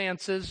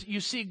circumstances,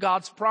 you see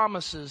God's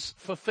promises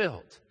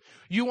fulfilled.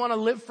 You want to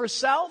live for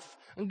self?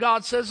 And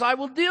God says, I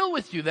will deal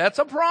with you. That's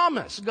a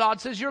promise. God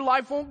says, your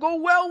life won't go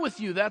well with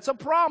you. That's a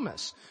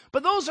promise.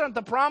 But those aren't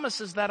the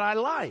promises that I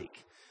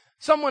like.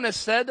 Someone has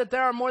said that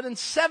there are more than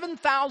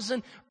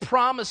 7,000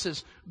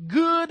 promises,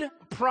 good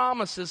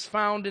promises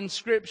found in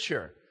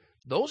Scripture.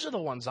 Those are the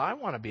ones I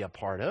want to be a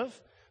part of.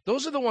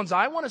 Those are the ones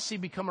I want to see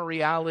become a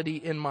reality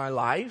in my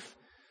life.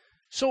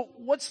 So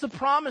what's the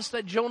promise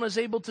that Jonah is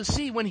able to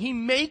see when he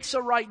makes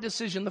a right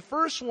decision? The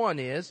first one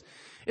is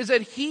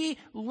that he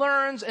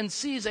learns and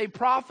sees a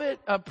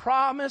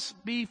promise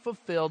be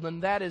fulfilled,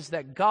 and that is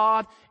that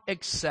God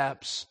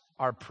accepts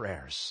our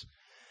prayers.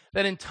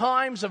 That in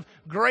times of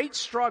great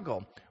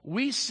struggle,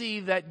 we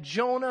see that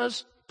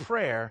Jonah's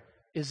prayer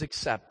is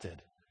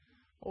accepted.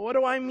 What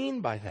do I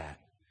mean by that?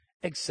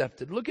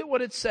 Accepted. Look at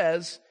what it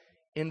says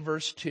in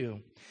verse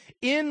 2.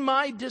 In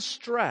my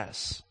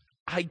distress,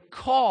 I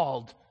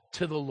called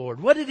to the Lord.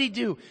 What did he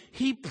do?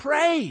 He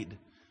prayed.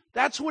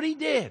 That's what he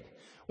did.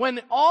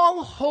 When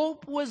all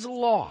hope was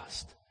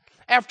lost,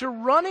 after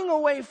running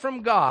away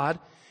from God,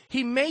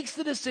 he makes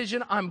the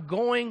decision, I'm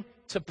going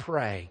to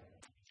pray.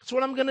 That's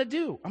what I'm going to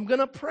do. I'm going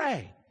to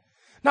pray.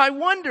 Now, I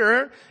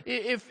wonder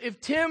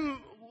if Tim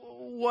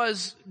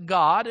was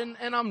God,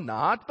 and I'm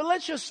not, but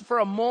let's just for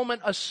a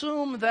moment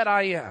assume that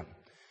I am.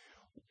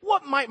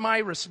 What might my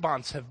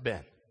response have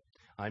been?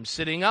 I'm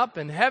sitting up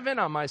in heaven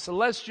on my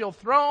celestial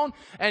throne,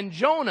 and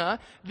Jonah,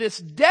 this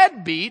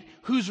deadbeat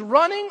who's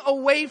running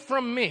away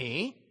from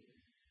me,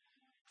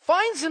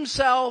 finds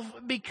himself,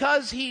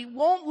 because he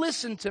won't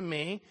listen to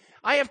me,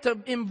 I have to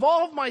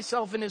involve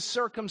myself in his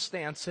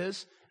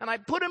circumstances, and I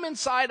put him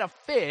inside a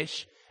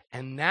fish,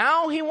 and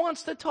now he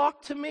wants to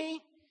talk to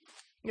me?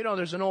 You know,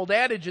 there's an old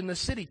adage in the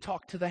city,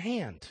 talk to the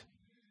hand.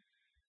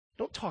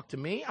 Don't talk to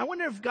me. I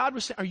wonder if God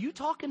was saying, are you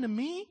talking to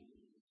me?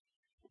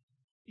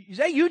 Is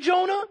that you,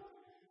 Jonah?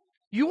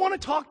 You want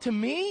to talk to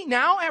me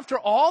now after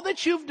all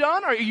that you've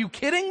done? Are you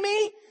kidding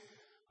me?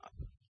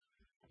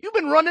 You've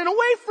been running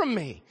away from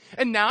me.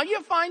 And now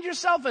you find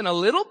yourself in a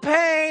little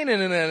pain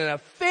and in a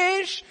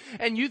fish,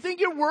 and you think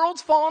your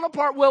world's falling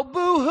apart. Well,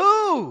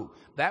 boo-hoo.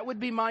 That would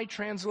be my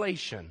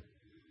translation.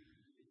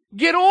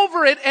 Get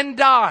over it and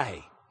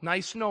die.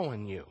 Nice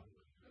knowing you.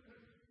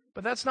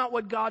 But that's not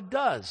what God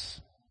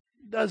does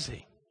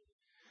he?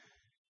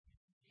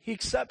 He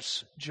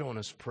accepts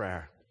Jonah's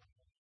prayer.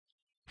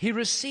 He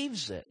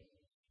receives it.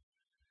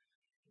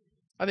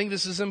 I think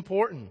this is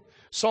important.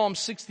 Psalm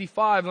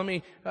 65, let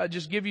me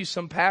just give you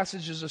some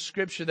passages of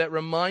Scripture that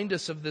remind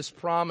us of this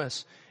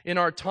promise. In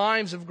our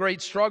times of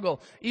great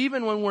struggle,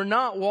 even when we're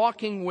not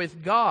walking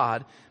with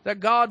God, that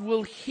God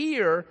will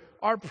hear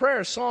our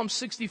prayers. Psalm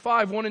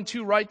 65, 1 and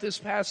 2, write this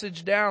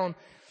passage down.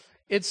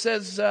 It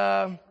says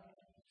this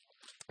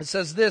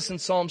in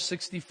Psalm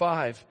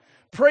 65.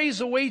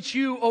 Praise awaits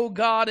you, O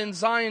God, in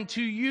Zion.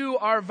 To you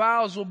our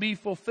vows will be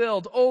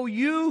fulfilled. O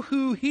you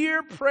who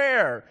hear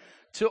prayer,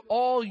 to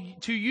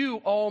you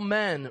all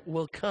men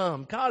will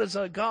come. God is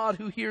a God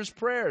who hears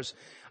prayers.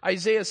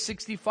 Isaiah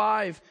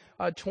 65,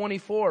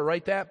 24.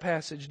 Write that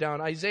passage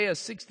down. Isaiah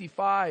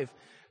 65,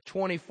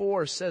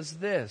 24 says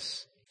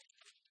this.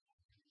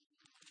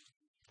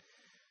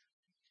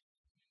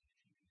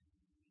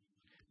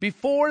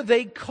 Before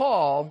they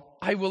call,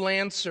 I will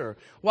answer.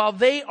 While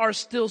they are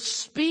still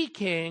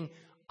speaking,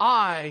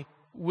 I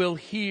will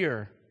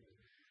hear.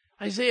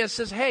 Isaiah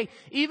says, hey,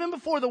 even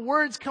before the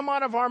words come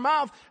out of our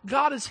mouth,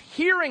 God is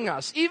hearing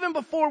us. Even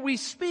before we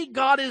speak,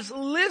 God is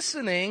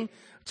listening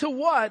to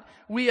what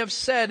we have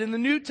said. In the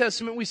New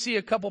Testament, we see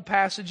a couple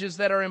passages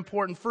that are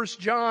important. 1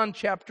 John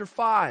chapter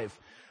 5.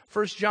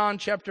 1 John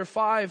chapter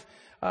 5,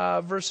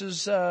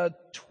 verses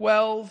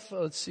 12,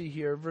 let's see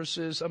here,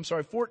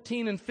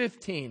 14 and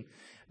 15.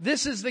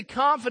 This is the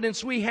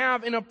confidence we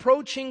have in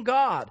approaching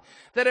God,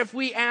 that if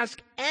we ask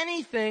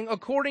anything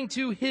according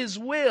to His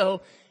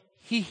will,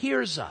 He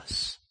hears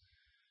us.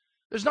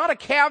 There's not a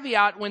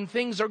caveat when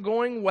things are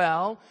going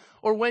well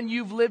or when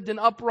you've lived an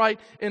upright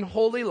and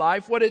holy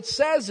life. What it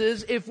says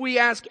is if we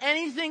ask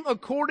anything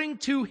according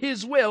to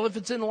His will, if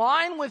it's in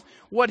line with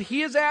what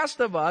He has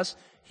asked of us,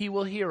 He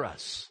will hear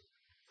us.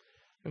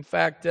 In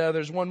fact,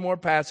 there's one more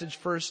passage,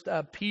 1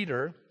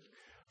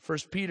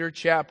 Peter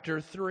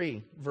chapter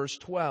 3, verse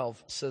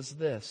 12 says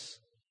this.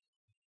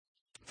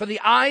 For the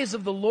eyes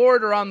of the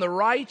Lord are on the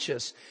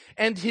righteous,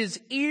 and His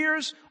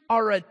ears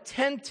are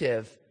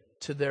attentive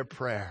to their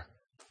prayer.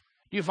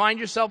 Do you find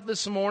yourself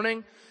this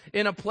morning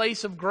in a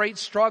place of great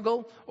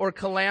struggle or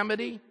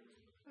calamity?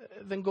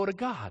 Then go to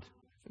God.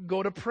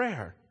 Go to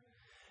prayer.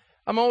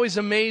 I'm always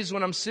amazed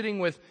when I'm sitting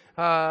with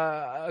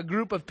a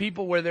group of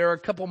people where there are a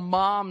couple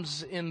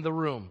moms in the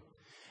room.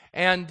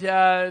 And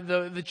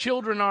the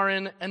children are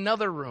in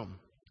another room.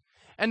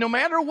 And no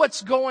matter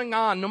what's going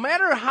on, no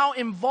matter how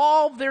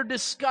involved their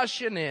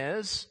discussion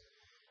is,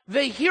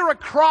 they hear a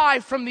cry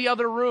from the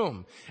other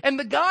room. And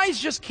the guys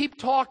just keep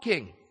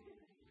talking.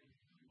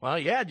 Well,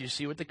 yeah, did you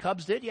see what the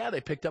Cubs did? Yeah, they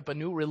picked up a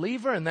new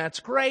reliever, and that's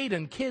great.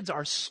 And kids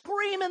are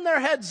screaming their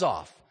heads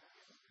off.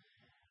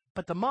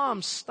 But the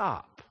moms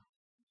stop.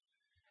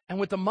 And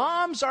what the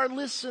moms are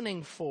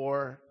listening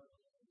for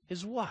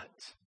is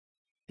what?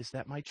 Is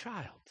that my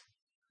child?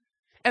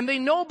 And they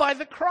know by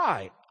the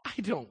cry.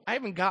 I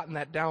haven't gotten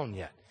that down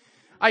yet.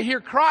 I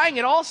hear crying,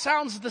 it all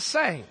sounds the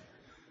same.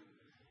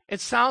 It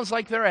sounds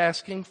like they're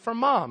asking for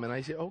mom. And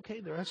I say, okay,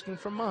 they're asking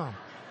for mom.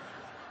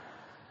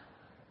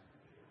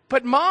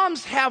 But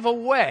moms have a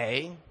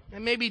way,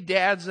 and maybe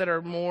dads that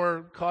are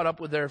more caught up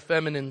with their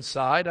feminine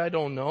side, I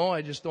don't know,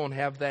 I just don't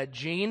have that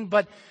gene.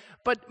 But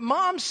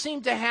moms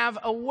seem to have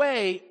a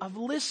way of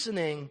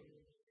listening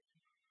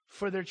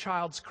for their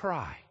child's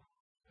cry.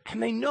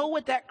 And they know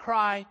what that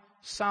cry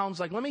sounds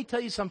like. Let me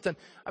tell you something.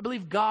 I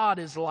believe God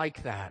is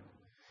like that.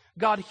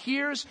 God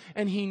hears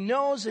and He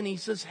knows and He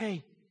says,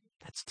 hey,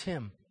 that's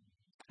Tim.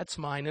 That's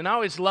mine. And I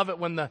always love it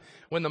when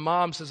the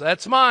mom says,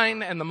 that's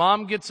mine, and the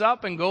mom gets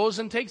up and goes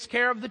and takes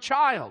care of the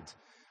child.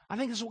 I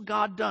think this is what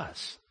God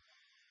does.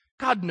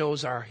 God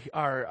knows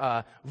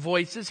our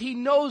voices. He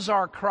knows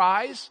our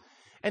cries.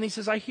 And He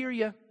says, I hear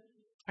you.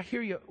 I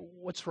hear you.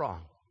 What's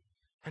wrong?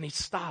 And He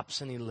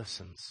stops and He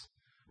listens.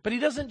 But He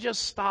doesn't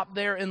just stop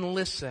there and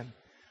listen.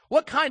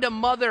 What kind of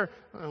mother,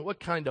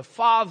 what kind of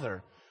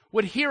father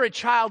would hear a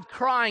child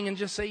crying and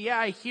just say, yeah,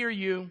 I hear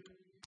you.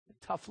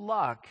 Tough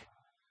luck.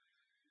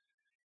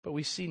 But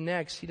we see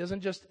next, He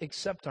doesn't just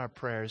accept our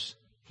prayers,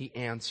 He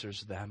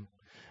answers them.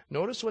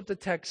 Notice what the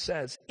text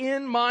says.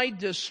 In my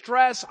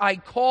distress, I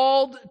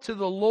called to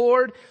the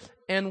Lord,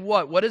 and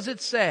what? What does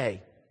it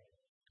say?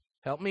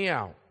 Help me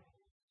out.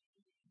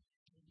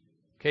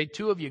 Okay,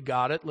 2 of you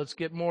got it. Let's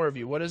get more of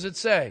you. What does it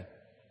say?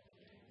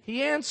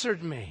 He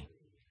answered me.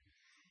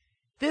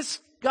 This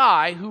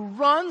guy who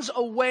runs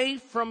away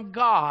from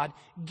God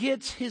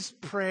gets his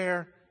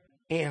prayer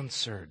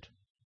answered.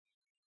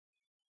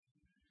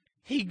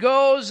 He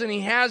goes and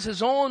he has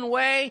his own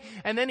way,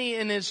 and then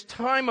in his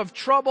time of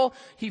trouble,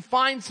 he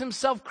finds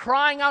himself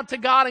crying out to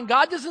God, and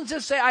God doesn't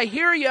just say, I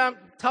hear you,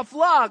 tough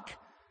luck.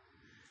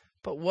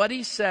 But what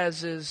He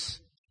says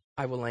is,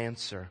 I will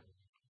answer.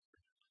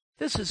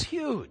 This is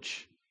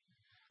huge.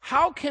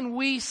 How can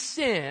we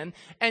sin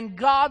and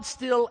God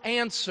still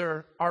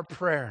answer our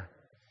prayer?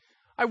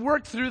 I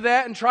worked through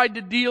that and tried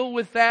to deal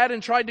with that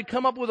and tried to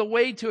come up with a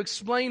way to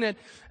explain it.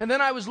 And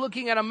then I was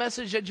looking at a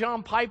message that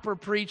John Piper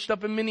preached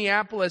up in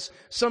Minneapolis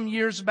some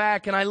years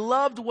back, and I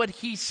loved what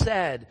he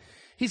said.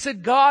 He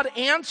said, God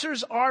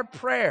answers our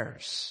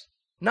prayers,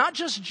 not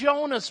just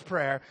Jonah's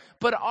prayer,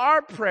 but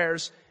our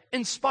prayers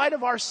in spite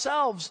of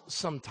ourselves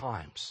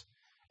sometimes.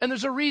 And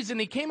there's a reason.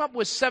 He came up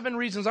with 7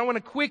 reasons. I want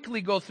to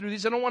quickly go through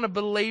these. I don't want to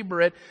belabor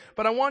it,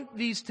 but I want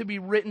these to be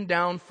written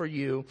down for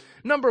you.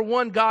 Number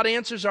 1, God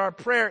answers our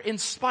prayer in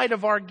spite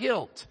of our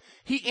guilt.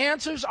 He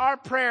answers our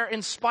prayer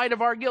in spite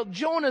of our guilt.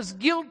 Jonah's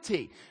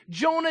guilty.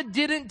 Jonah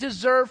didn't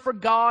deserve for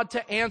God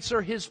to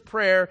answer his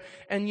prayer,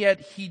 and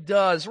yet He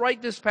does.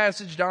 Write this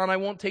passage down. I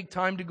won't take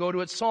time to go to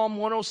it. Psalm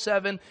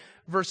 107,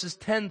 verses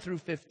 10 through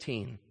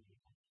 15.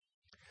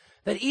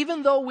 That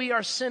even though we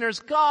are sinners,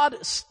 God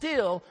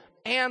still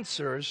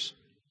answers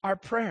our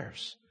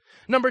prayers.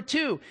 Number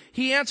 2,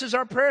 He answers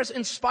our prayers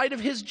in spite of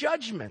His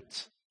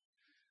judgment.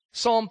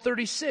 Psalm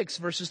 36,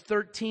 verses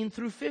 13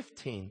 through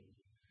 15.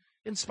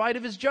 In spite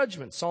of His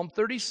judgment. Psalm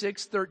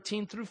 36,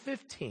 13 through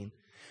 15.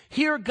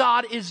 Here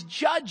God is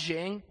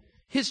judging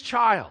His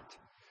child.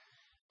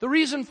 The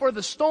reason for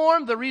the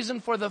storm, the reason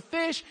for the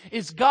fish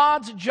is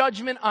God's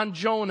judgment on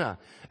Jonah.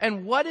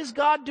 And what is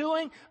God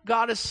doing?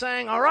 God is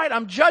saying, all right,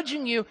 I'm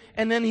judging you.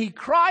 And then He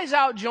cries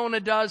out, Jonah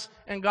does,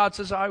 and God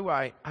says, all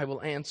right, I will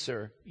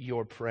answer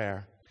your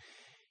prayer.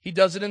 He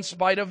does it in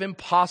spite of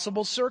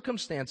impossible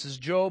circumstances.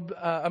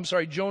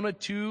 Jonah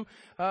 2,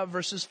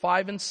 verses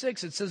 5 and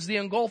 6. It says, the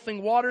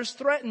engulfing waters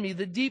threatened me.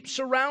 The deep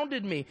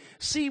surrounded me.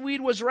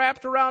 Seaweed was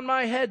wrapped around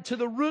my head. To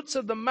the roots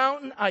of the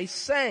mountain I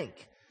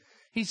sank.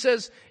 He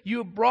says,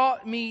 you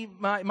brought me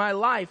my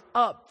life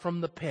up from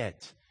the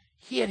pit.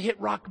 He had hit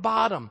rock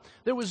bottom.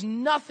 There was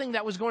nothing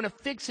that was going to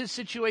fix his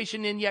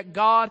situation, and yet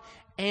God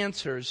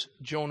answers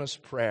Jonah's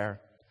prayer.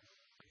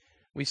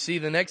 We see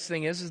the next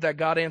thing is that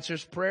God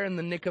answers prayer in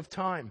the nick of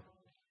time.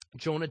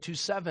 Jonah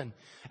 2:7.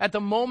 At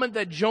the moment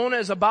that Jonah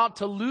is about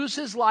to lose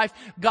his life,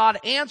 God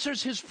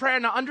answers his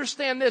prayer. Now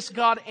understand this,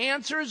 God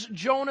answers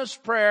Jonah's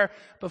prayer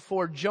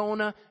before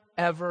Jonah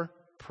ever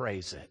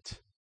prays it.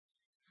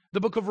 The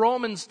book of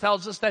Romans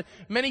tells us that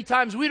many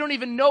times we don't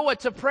even know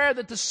what to pray,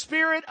 that the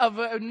Spirit of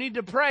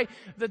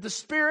that the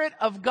Spirit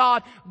of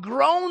God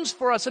groans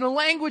for us in a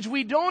language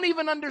we don't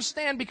even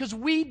understand because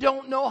we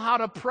don't know how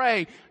to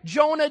pray.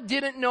 Jonah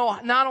didn't know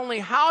not only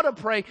how to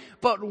pray,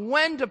 but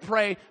when to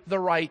pray the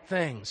right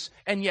things.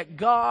 And yet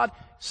God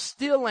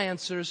still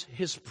answers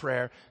his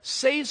prayer,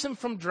 saves him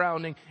from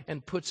drowning,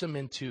 and puts him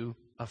into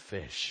a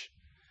fish.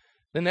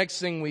 The next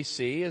thing we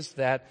see is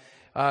that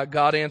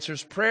God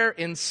answers prayer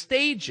in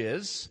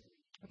stages,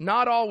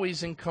 not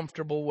always in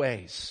comfortable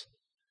ways.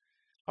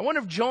 I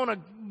wonder if Jonah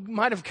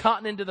might have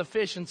gotten into the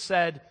fish and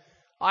said,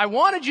 I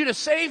wanted you to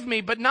save me,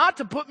 but not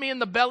to put me in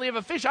the belly of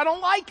a fish. I don't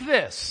like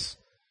this.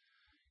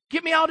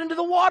 Get me out into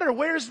the water.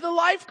 Where's the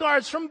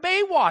lifeguards from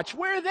Baywatch?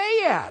 Where are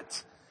they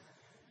at?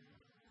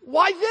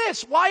 Why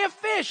this? Why a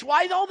fish?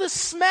 Why all the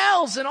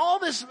smells and all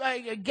this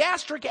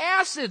gastric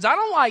acids? I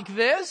don't like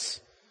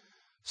this.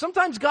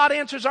 Sometimes God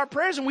answers our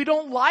prayers and we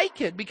don't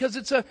like it because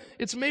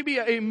it's maybe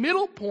a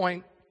middle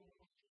point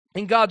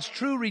in God's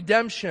true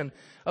redemption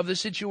of the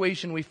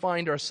situation we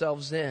find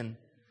ourselves in.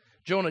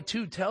 Jonah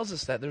 2 tells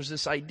us that there's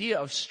this idea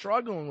of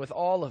struggling with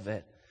all of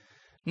it.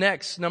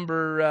 Next,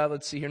 number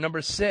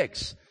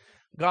 6.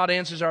 God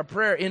answers our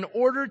prayer in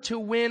order to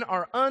win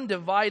our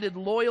undivided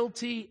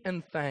loyalty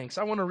and thanks.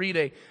 I want to read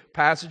a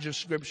passage of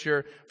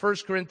Scripture. 1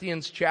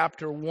 Corinthians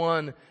chapter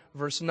 1,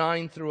 verse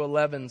 9 through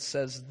 11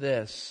 says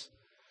this.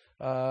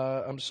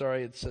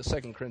 It's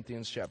 2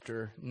 Corinthians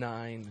chapter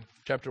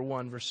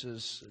 1,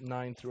 verses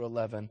 9 through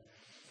 11.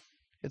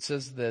 It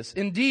says this,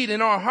 "Indeed,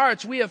 in our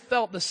hearts we have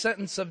felt the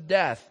sentence of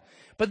death.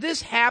 But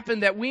this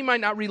happened that we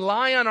might not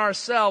rely on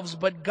ourselves,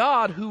 but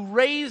God who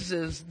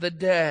raises the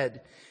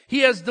dead.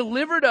 He has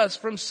delivered us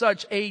from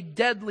such a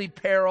deadly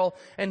peril,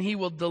 and He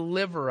will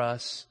deliver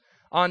us.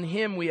 On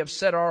Him we have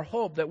set our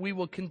hope that He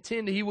will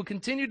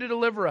continue to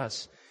deliver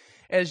us.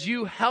 As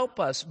you help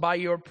us by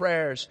your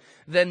prayers,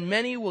 then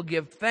many will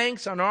give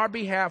thanks on our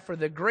behalf for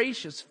the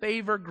gracious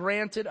favor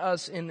granted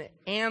us in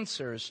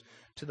answers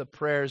to the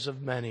prayers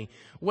of many."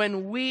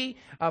 When we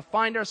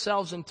find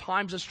ourselves in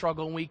times of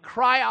struggle and we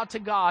cry out to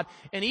God,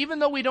 and even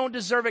though we don't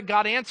deserve it,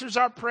 God answers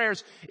our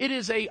prayers, it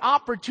is an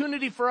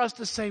opportunity for us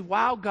to say,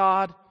 "Wow,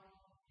 God,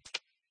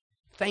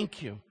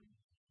 thank you.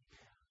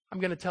 I'm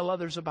going to tell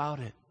others about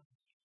it.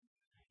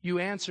 You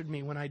answered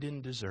me when I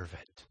didn't deserve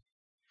it."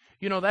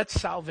 You know, that's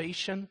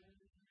salvation.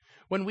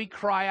 When we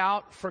cry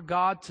out for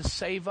God to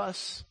save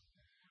us,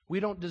 we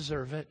don't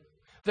deserve it.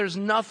 There's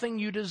nothing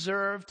you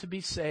deserve to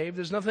be saved.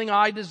 There's nothing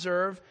I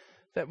deserve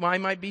that I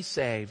might be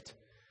saved.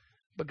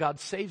 But God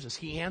saves us.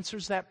 He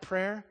answers that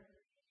prayer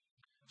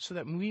so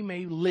that we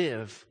may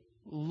live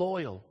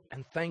loyal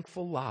and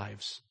thankful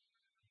lives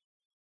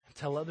and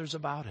tell others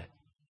about it.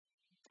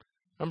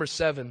 Number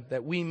 7,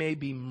 that we may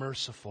be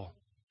merciful.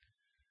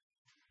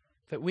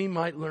 That we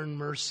might learn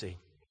mercy.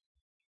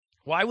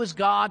 Why was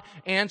God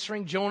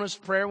answering Jonah's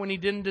prayer when he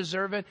didn't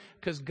deserve it?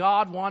 Because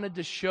God wanted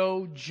to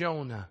show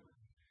Jonah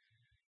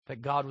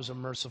that God was a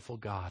merciful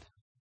God.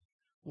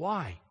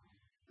 Why?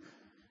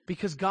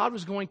 Because God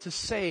was going to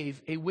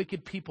save a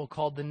wicked people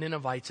called the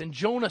Ninevites. And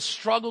Jonah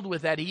struggled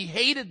with that. He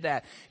hated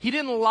that. He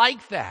didn't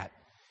like that.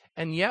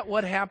 And yet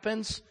what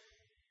happens?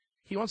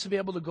 He wants to be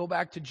able to go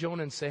back to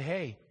Jonah and say,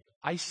 "Hey,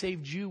 I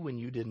saved you when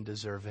you didn't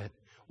deserve it.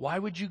 Why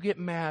would you get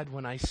mad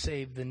when I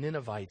saved the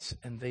Ninevites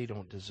and they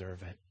don't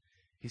deserve it?"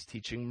 He's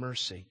teaching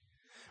mercy.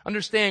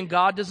 Understand,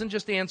 God doesn't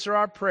just answer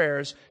our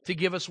prayers to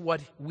give us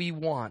what we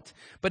want,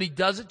 but He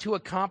does it to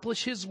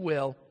accomplish His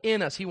will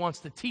in us. He wants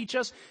to teach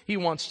us. He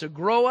wants to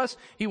grow us.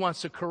 He wants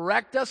to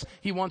correct us.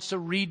 He wants to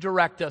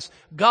redirect us.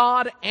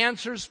 God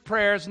answers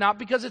prayers not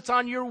because it's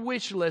on your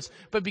wish list,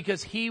 but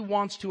because He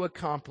wants to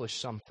accomplish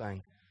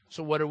something.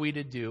 So what are we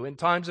to do? In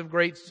times of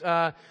great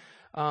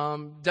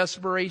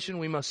desperation,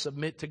 we must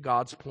submit to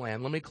God's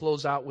plan. Let me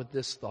close out with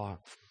this thought.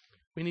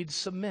 We need to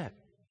submit.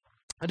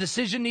 A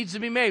decision needs to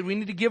be made. We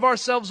need to give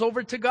ourselves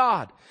over to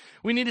God.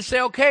 We need to say,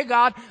 "Okay,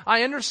 God,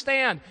 I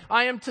understand.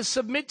 I am to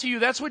submit to you."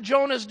 That's what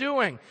Jonah's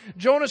doing.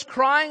 Jonah's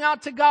crying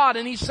out to God,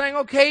 and he's saying,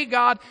 "Okay,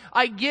 God,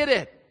 I get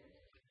it.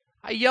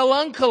 I yell,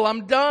 'Uncle,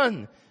 I'm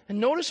done.'" And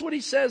notice what he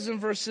says in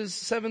verses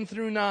 7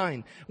 through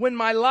 9. "When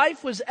my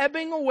life was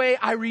ebbing away,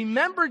 I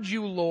remembered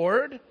you,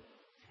 Lord,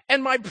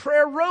 and my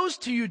prayer rose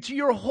to you, to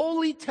your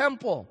holy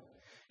temple."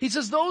 He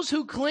says, "Those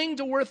who cling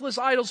to worthless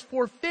idols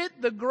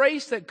forfeit the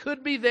grace that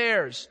could be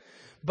theirs.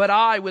 But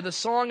I, with a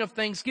song of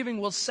thanksgiving,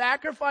 will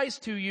sacrifice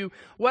to you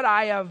what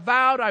I have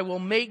vowed I will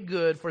make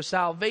good, for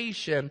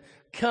salvation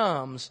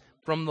comes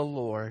from the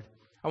Lord."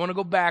 I want to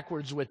go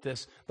backwards with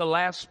this, the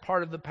last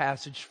part of the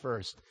passage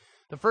first.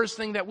 The first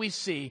thing that we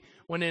see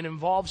when it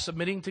involves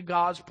submitting to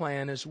God's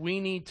plan is we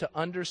need to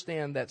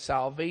understand that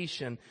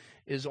salvation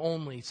is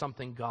only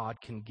something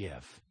God can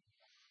give.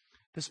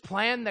 This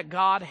plan that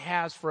God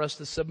has for us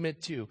to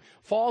submit to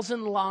falls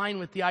in line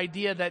with the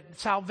idea that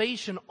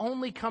salvation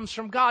only comes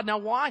from God. Now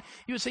why?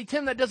 You would say,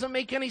 "Tim, that doesn't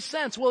make any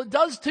sense." Well, it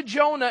does to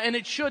Jonah and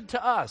it should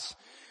to us.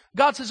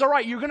 God says, "All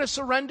right, you're going to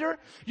surrender.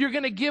 You're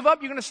going to give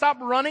up. You're going to stop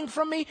running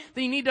from me."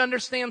 Then you need to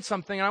understand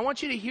something. And I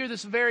want you to hear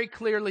this very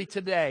clearly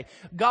today.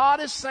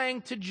 God is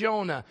saying to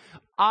Jonah,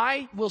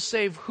 "I will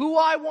save who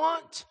I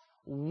want,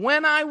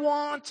 when I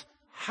want,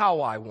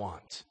 how I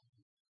want."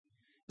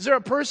 Is there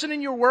a person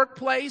in your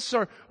workplace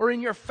or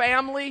in your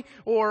family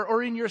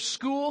or in your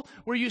school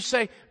where you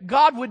say,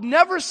 "God would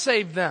never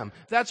save them"?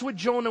 That's what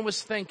Jonah was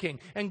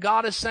thinking. And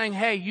God is saying,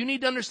 "Hey, you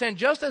need to understand,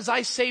 just as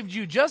I saved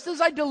you, just as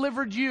I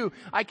delivered you,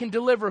 I can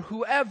deliver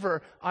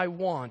whoever I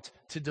want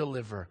to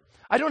deliver.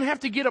 I don't have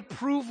to get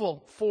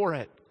approval for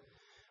it."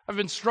 I've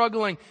been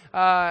struggling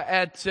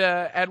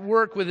at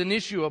work with an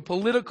issue, a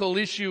political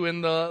issue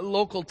in the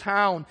local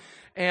town.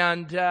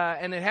 And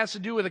it has to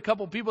do with a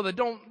couple people that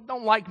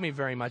don't like me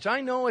very much.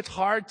 I know it's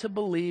hard to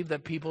believe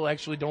that people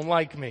actually don't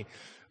like me,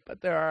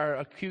 but there are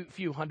a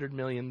few 100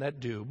 million that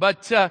do.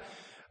 But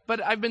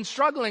I've been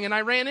struggling, and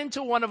I ran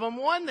into one of them.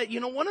 One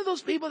of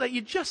those people that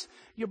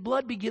your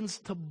blood begins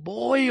to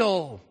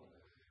boil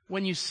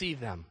when you see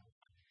them.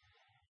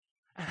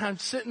 And I'm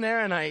sitting there,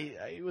 and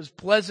I was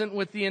pleasant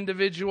with the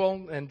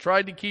individual and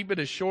tried to keep it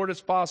as short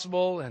as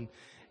possible.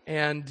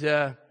 And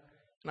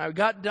I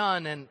got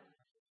done, and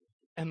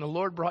the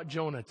Lord brought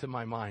Jonah to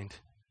my mind.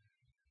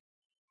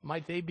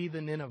 Might they be the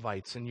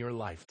Ninevites in your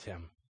life,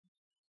 Tim?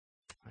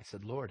 I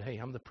said, Lord, hey,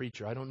 I'm the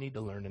preacher. I don't need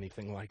to learn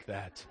anything like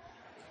that.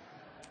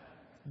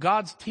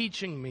 God's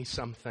teaching me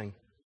something,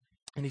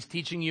 and He's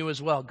teaching you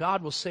as well.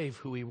 God will save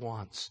who He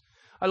wants.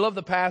 I love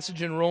the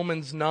passage in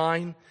Romans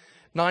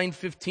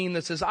 9:15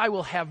 that says, I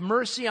will have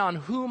mercy on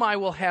whom I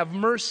will have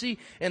mercy,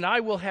 and I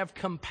will have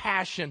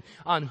compassion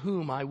on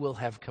whom I will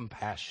have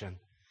compassion.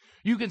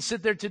 You can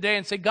sit there today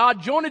and say,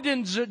 God, Jonah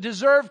didn't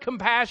deserve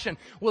compassion.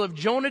 Well, if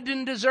Jonah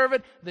didn't deserve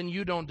it, then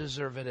you don't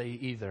deserve it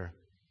either.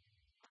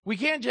 We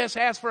can't just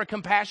ask for a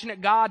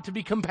compassionate God to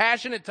be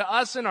compassionate to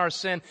us in our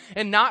sin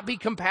and not be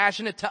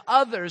compassionate to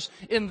others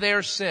in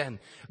their sin.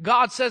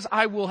 God says,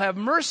 I will have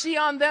mercy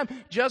on them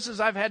just as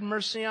I've had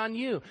mercy on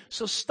you.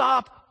 So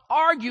stop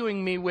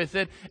arguing me with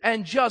it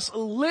and just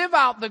live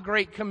out the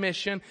Great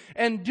Commission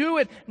and do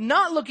it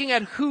not looking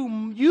at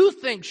whom you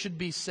think should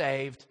be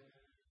saved,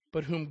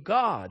 but whom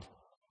God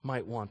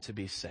might want to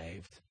be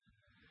saved.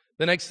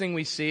 The next thing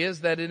we see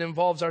is that it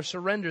involves our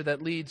surrender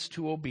that leads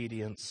to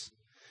obedience.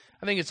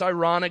 I think it's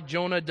ironic.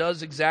 Jonah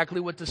does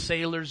exactly what the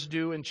sailors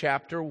do in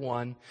chapter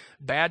 1.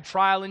 Bad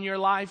trial in your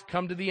life,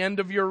 come to the end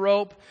of your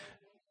rope.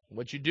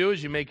 What you do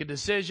is you make a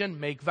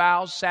decision, make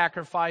vows,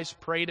 sacrifice,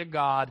 pray to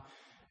God,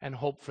 and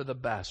hope for the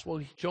best.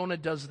 Well, Jonah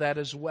does that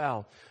as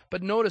well.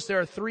 But notice there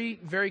are 3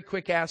 very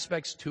quick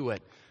aspects to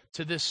it,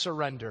 to this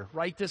surrender.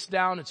 Write this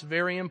down. It's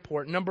very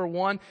important. Number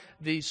 1,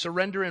 the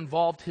surrender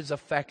involved his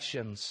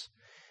affections.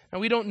 Now,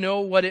 we don't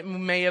know what it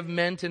may have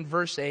meant in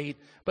verse 8,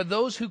 but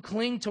those who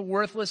cling to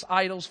worthless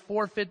idols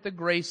forfeit the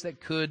grace that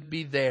could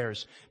be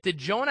theirs. Did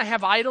Jonah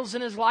have idols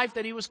in his life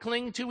that he was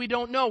clinging to? We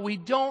don't know. We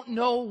don't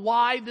know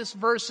why this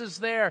verse is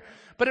there,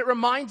 but it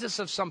reminds us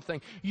of something.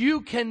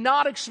 You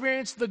cannot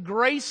experience the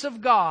grace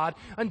of God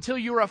until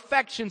your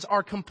affections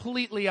are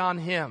completely on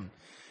Him.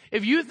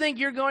 If you think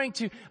you're going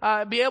to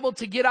be able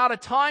to get out of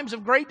times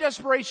of great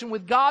desperation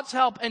with God's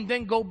help and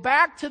then go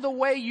back to the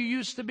way you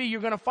used to be,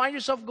 you're going to find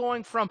yourself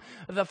going from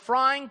the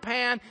frying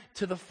pan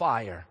to the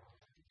fire.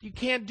 You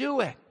can't do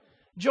it.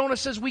 Jonah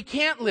says we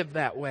can't live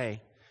that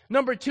way.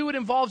 Number 2, it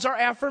involves our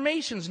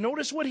affirmations.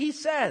 Notice what he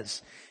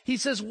says. He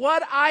says,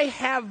 what I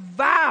have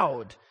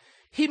vowed.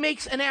 He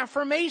makes an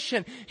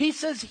affirmation. He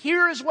says,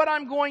 here is what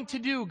I'm going to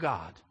do,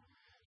 God.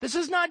 This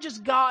is not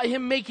just God,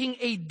 him making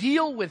a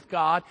deal with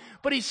God,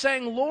 but he's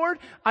saying, Lord,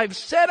 I've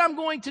said I'm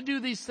going to do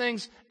these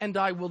things, and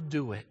I will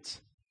do it.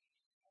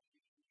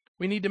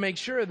 We need to make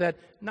sure that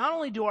not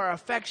only do our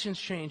affections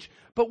change,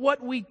 but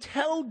what we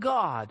tell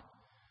God,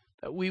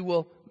 that we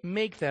will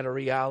make that a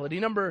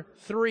reality. Number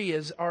 3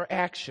 is our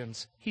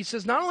actions. He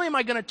says, not only am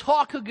I going to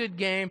talk a good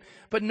game,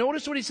 but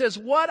notice what he says,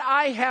 what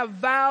I have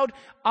vowed,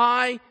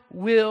 I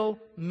will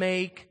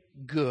make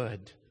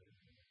good.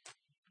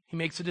 He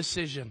makes a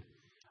decision.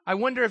 I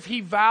wonder if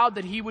he vowed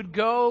that he would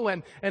go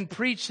and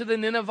preach to the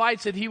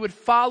Ninevites, that he would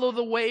follow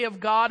the way of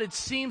God. It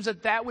seems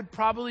that would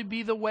probably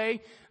be the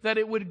way that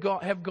it would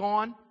have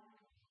gone.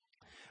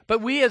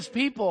 But we as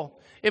people,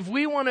 if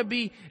we want to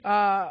be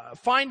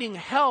finding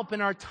help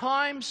in our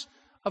times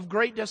of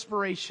great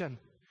desperation,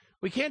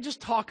 we can't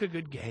just talk a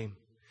good game.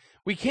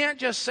 We can't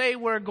just say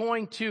we're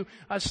going to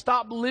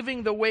stop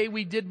living the way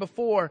we did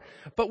before,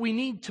 but we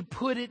need to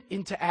put it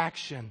into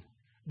action.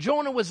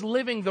 Jonah was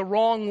living the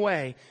wrong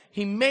way.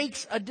 He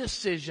makes a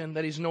decision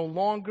that he's no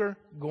longer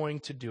going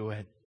to do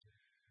it.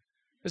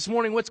 This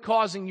morning, what's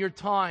causing your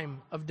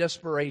time of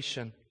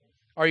desperation?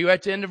 Are you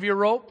at the end of your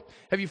rope?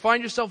 Have you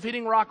found yourself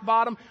hitting rock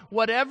bottom?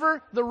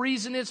 Whatever the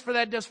reason is for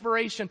that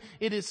desperation,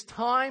 it is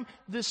time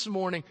this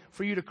morning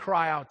for you to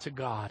cry out to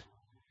God.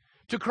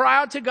 To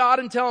cry out to God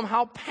and tell Him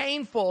how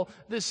painful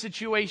this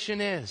situation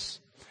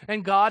is.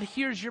 And God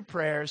hears your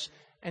prayers,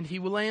 and He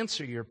will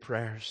answer your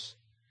prayers.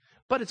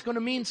 But it's going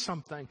to mean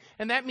something.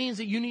 And that means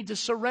that you need to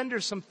surrender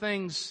some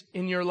things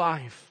in your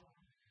life.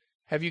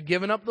 Have you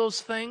given up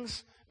those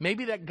things?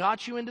 Maybe that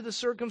got you into the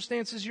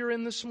circumstances you're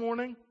in this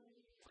morning.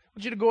 I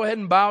want you to go ahead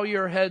and bow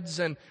your heads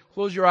and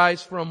close your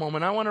eyes for a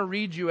moment. I want to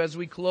read you as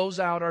we close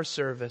out our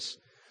service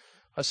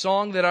a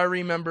song that I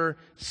remember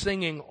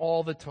singing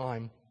all the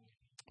time.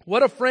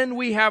 What a friend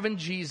we have in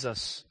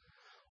Jesus,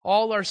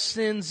 all our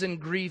sins and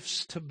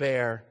griefs to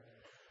bear.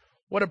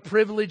 What a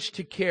privilege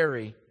to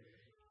carry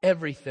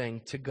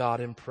everything to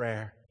God in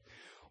prayer.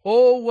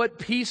 Oh, what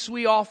peace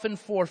we often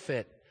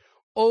forfeit.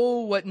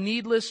 Oh, what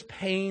needless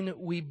pain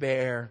we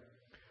bear.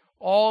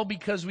 All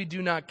because we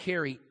do not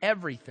carry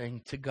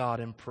everything to God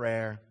in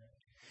prayer.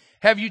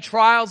 Have you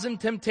trials and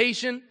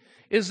temptation?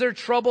 Is there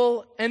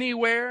trouble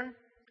anywhere?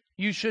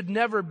 You should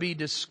never be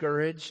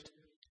discouraged.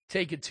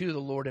 Take it to the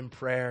Lord in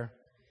prayer.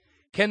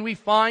 Can we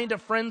find a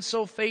friend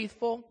so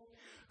faithful?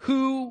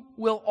 Who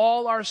will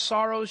all our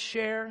sorrows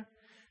share?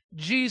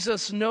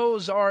 Jesus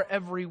knows our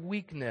every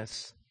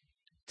weakness.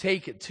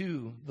 Take it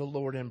to the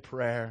Lord in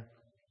prayer.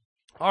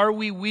 Are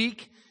we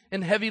weak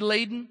and heavy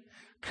laden,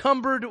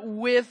 cumbered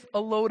with a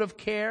load of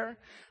care?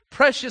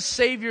 Precious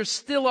Savior,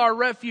 still our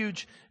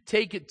refuge,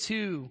 take it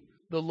to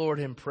the Lord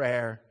in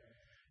prayer.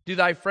 Do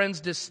thy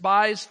friends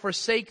despise,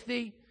 forsake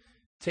thee?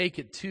 Take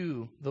it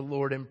to the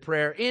Lord in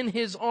prayer. In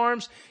his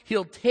arms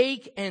he'll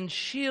take and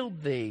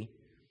shield thee.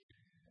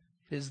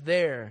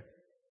 Thou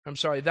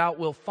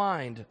wilt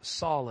find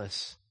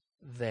solace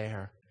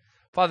there.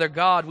 Father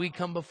God, we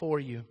come before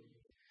you.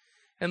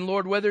 And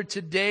Lord, whether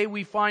today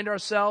we find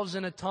ourselves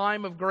in a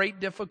time of great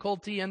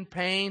difficulty and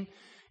pain,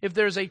 if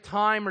there's a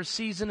time or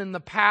season in the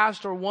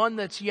past or one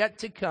that's yet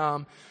to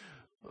come,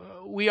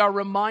 we are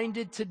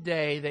reminded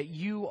today that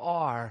you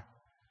are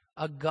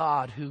a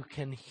God who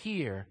can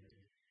hear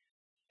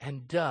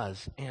and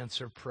does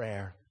answer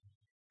prayer.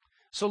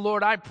 So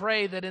Lord, I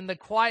pray that in the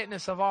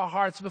quietness of our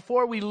hearts,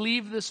 before we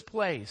leave this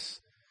place,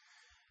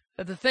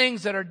 that the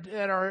things that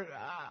are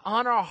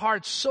on our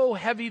hearts so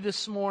heavy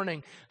this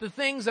morning, the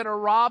things that are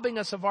robbing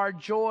us of our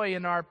joy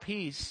and our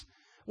peace,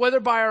 whether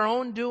by our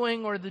own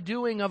doing or the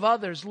doing of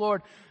others,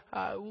 Lord,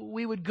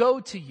 we would go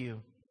to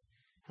you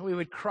and we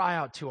would cry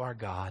out to our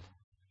God.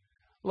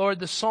 Lord,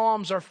 the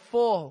Psalms are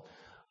full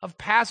of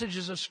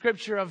passages of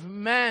Scripture of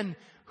men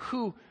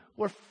who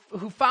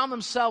found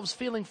themselves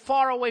feeling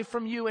far away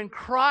from you and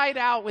cried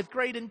out with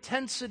great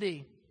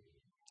intensity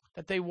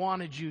that they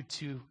wanted you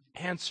to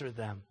answer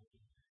them.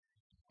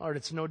 Lord,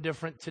 it's no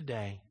different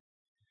today.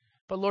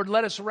 But Lord,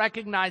 let us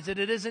recognize that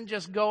it isn't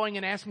just going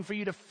and asking for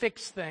you to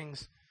fix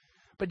things,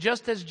 but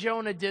just as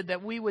Jonah did,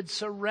 that we would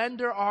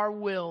surrender our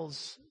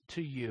wills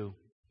to you.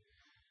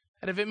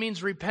 And if it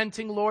means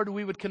repenting, Lord,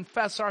 we would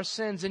confess our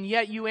sins, and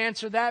yet you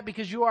answer that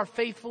because you are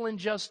faithful and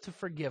just to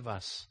forgive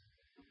us.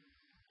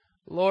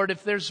 Lord,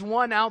 if there's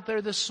one out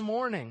there this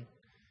morning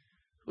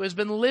who has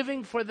been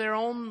living for their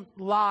own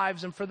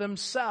lives and for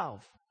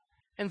themselves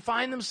and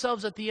find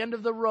themselves at the end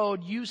of the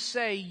road, you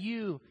say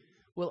you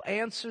will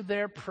answer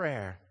their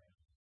prayer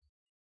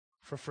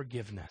for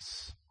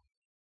forgiveness.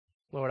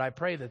 Lord, I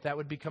pray that that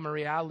would become a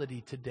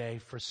reality today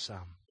for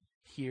some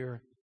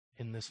here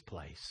in this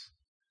place.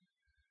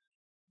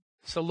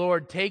 So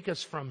Lord, take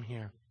us from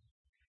here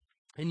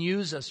and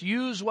use us.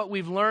 Use what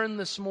we've learned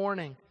this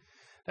morning,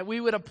 that we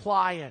would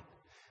apply it,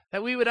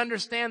 that we would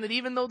understand that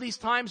even though these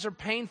times are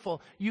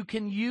painful, you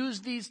can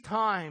use these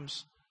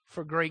times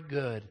for great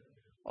good.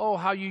 Oh,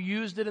 how you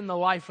used it in the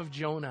life of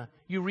Jonah.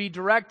 You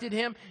redirected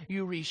him,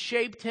 you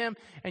reshaped him,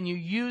 and you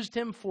used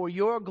him for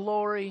your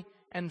glory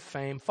and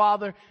fame.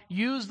 Father,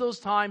 use those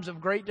times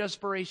of great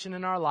desperation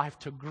in our life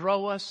to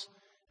grow us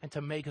and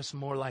to make us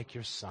more like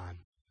your Son.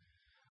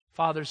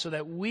 Father, so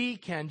that we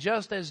can,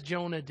 just as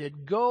Jonah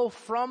did, go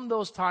from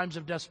those times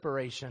of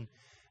desperation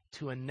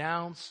to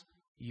announce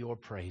your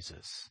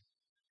praises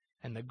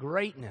and the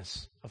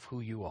greatness of who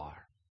you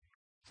are.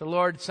 So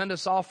Lord, send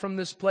us off from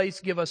this place.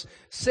 Give us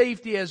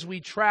safety as we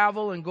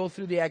travel and go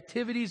through the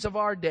activities of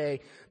our day,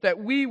 that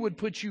we would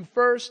put you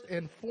first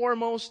and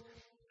foremost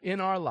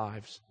in our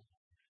lives.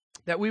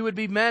 That we would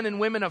be men and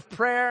women of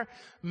prayer,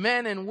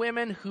 men and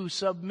women who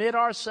submit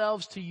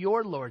ourselves to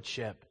your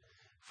lordship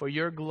for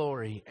your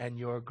glory and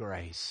your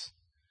grace.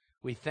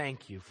 We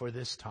thank you for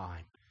this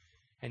time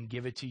and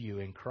give it to you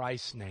in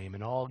Christ's name.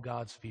 And all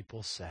God's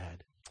people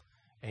said,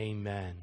 amen.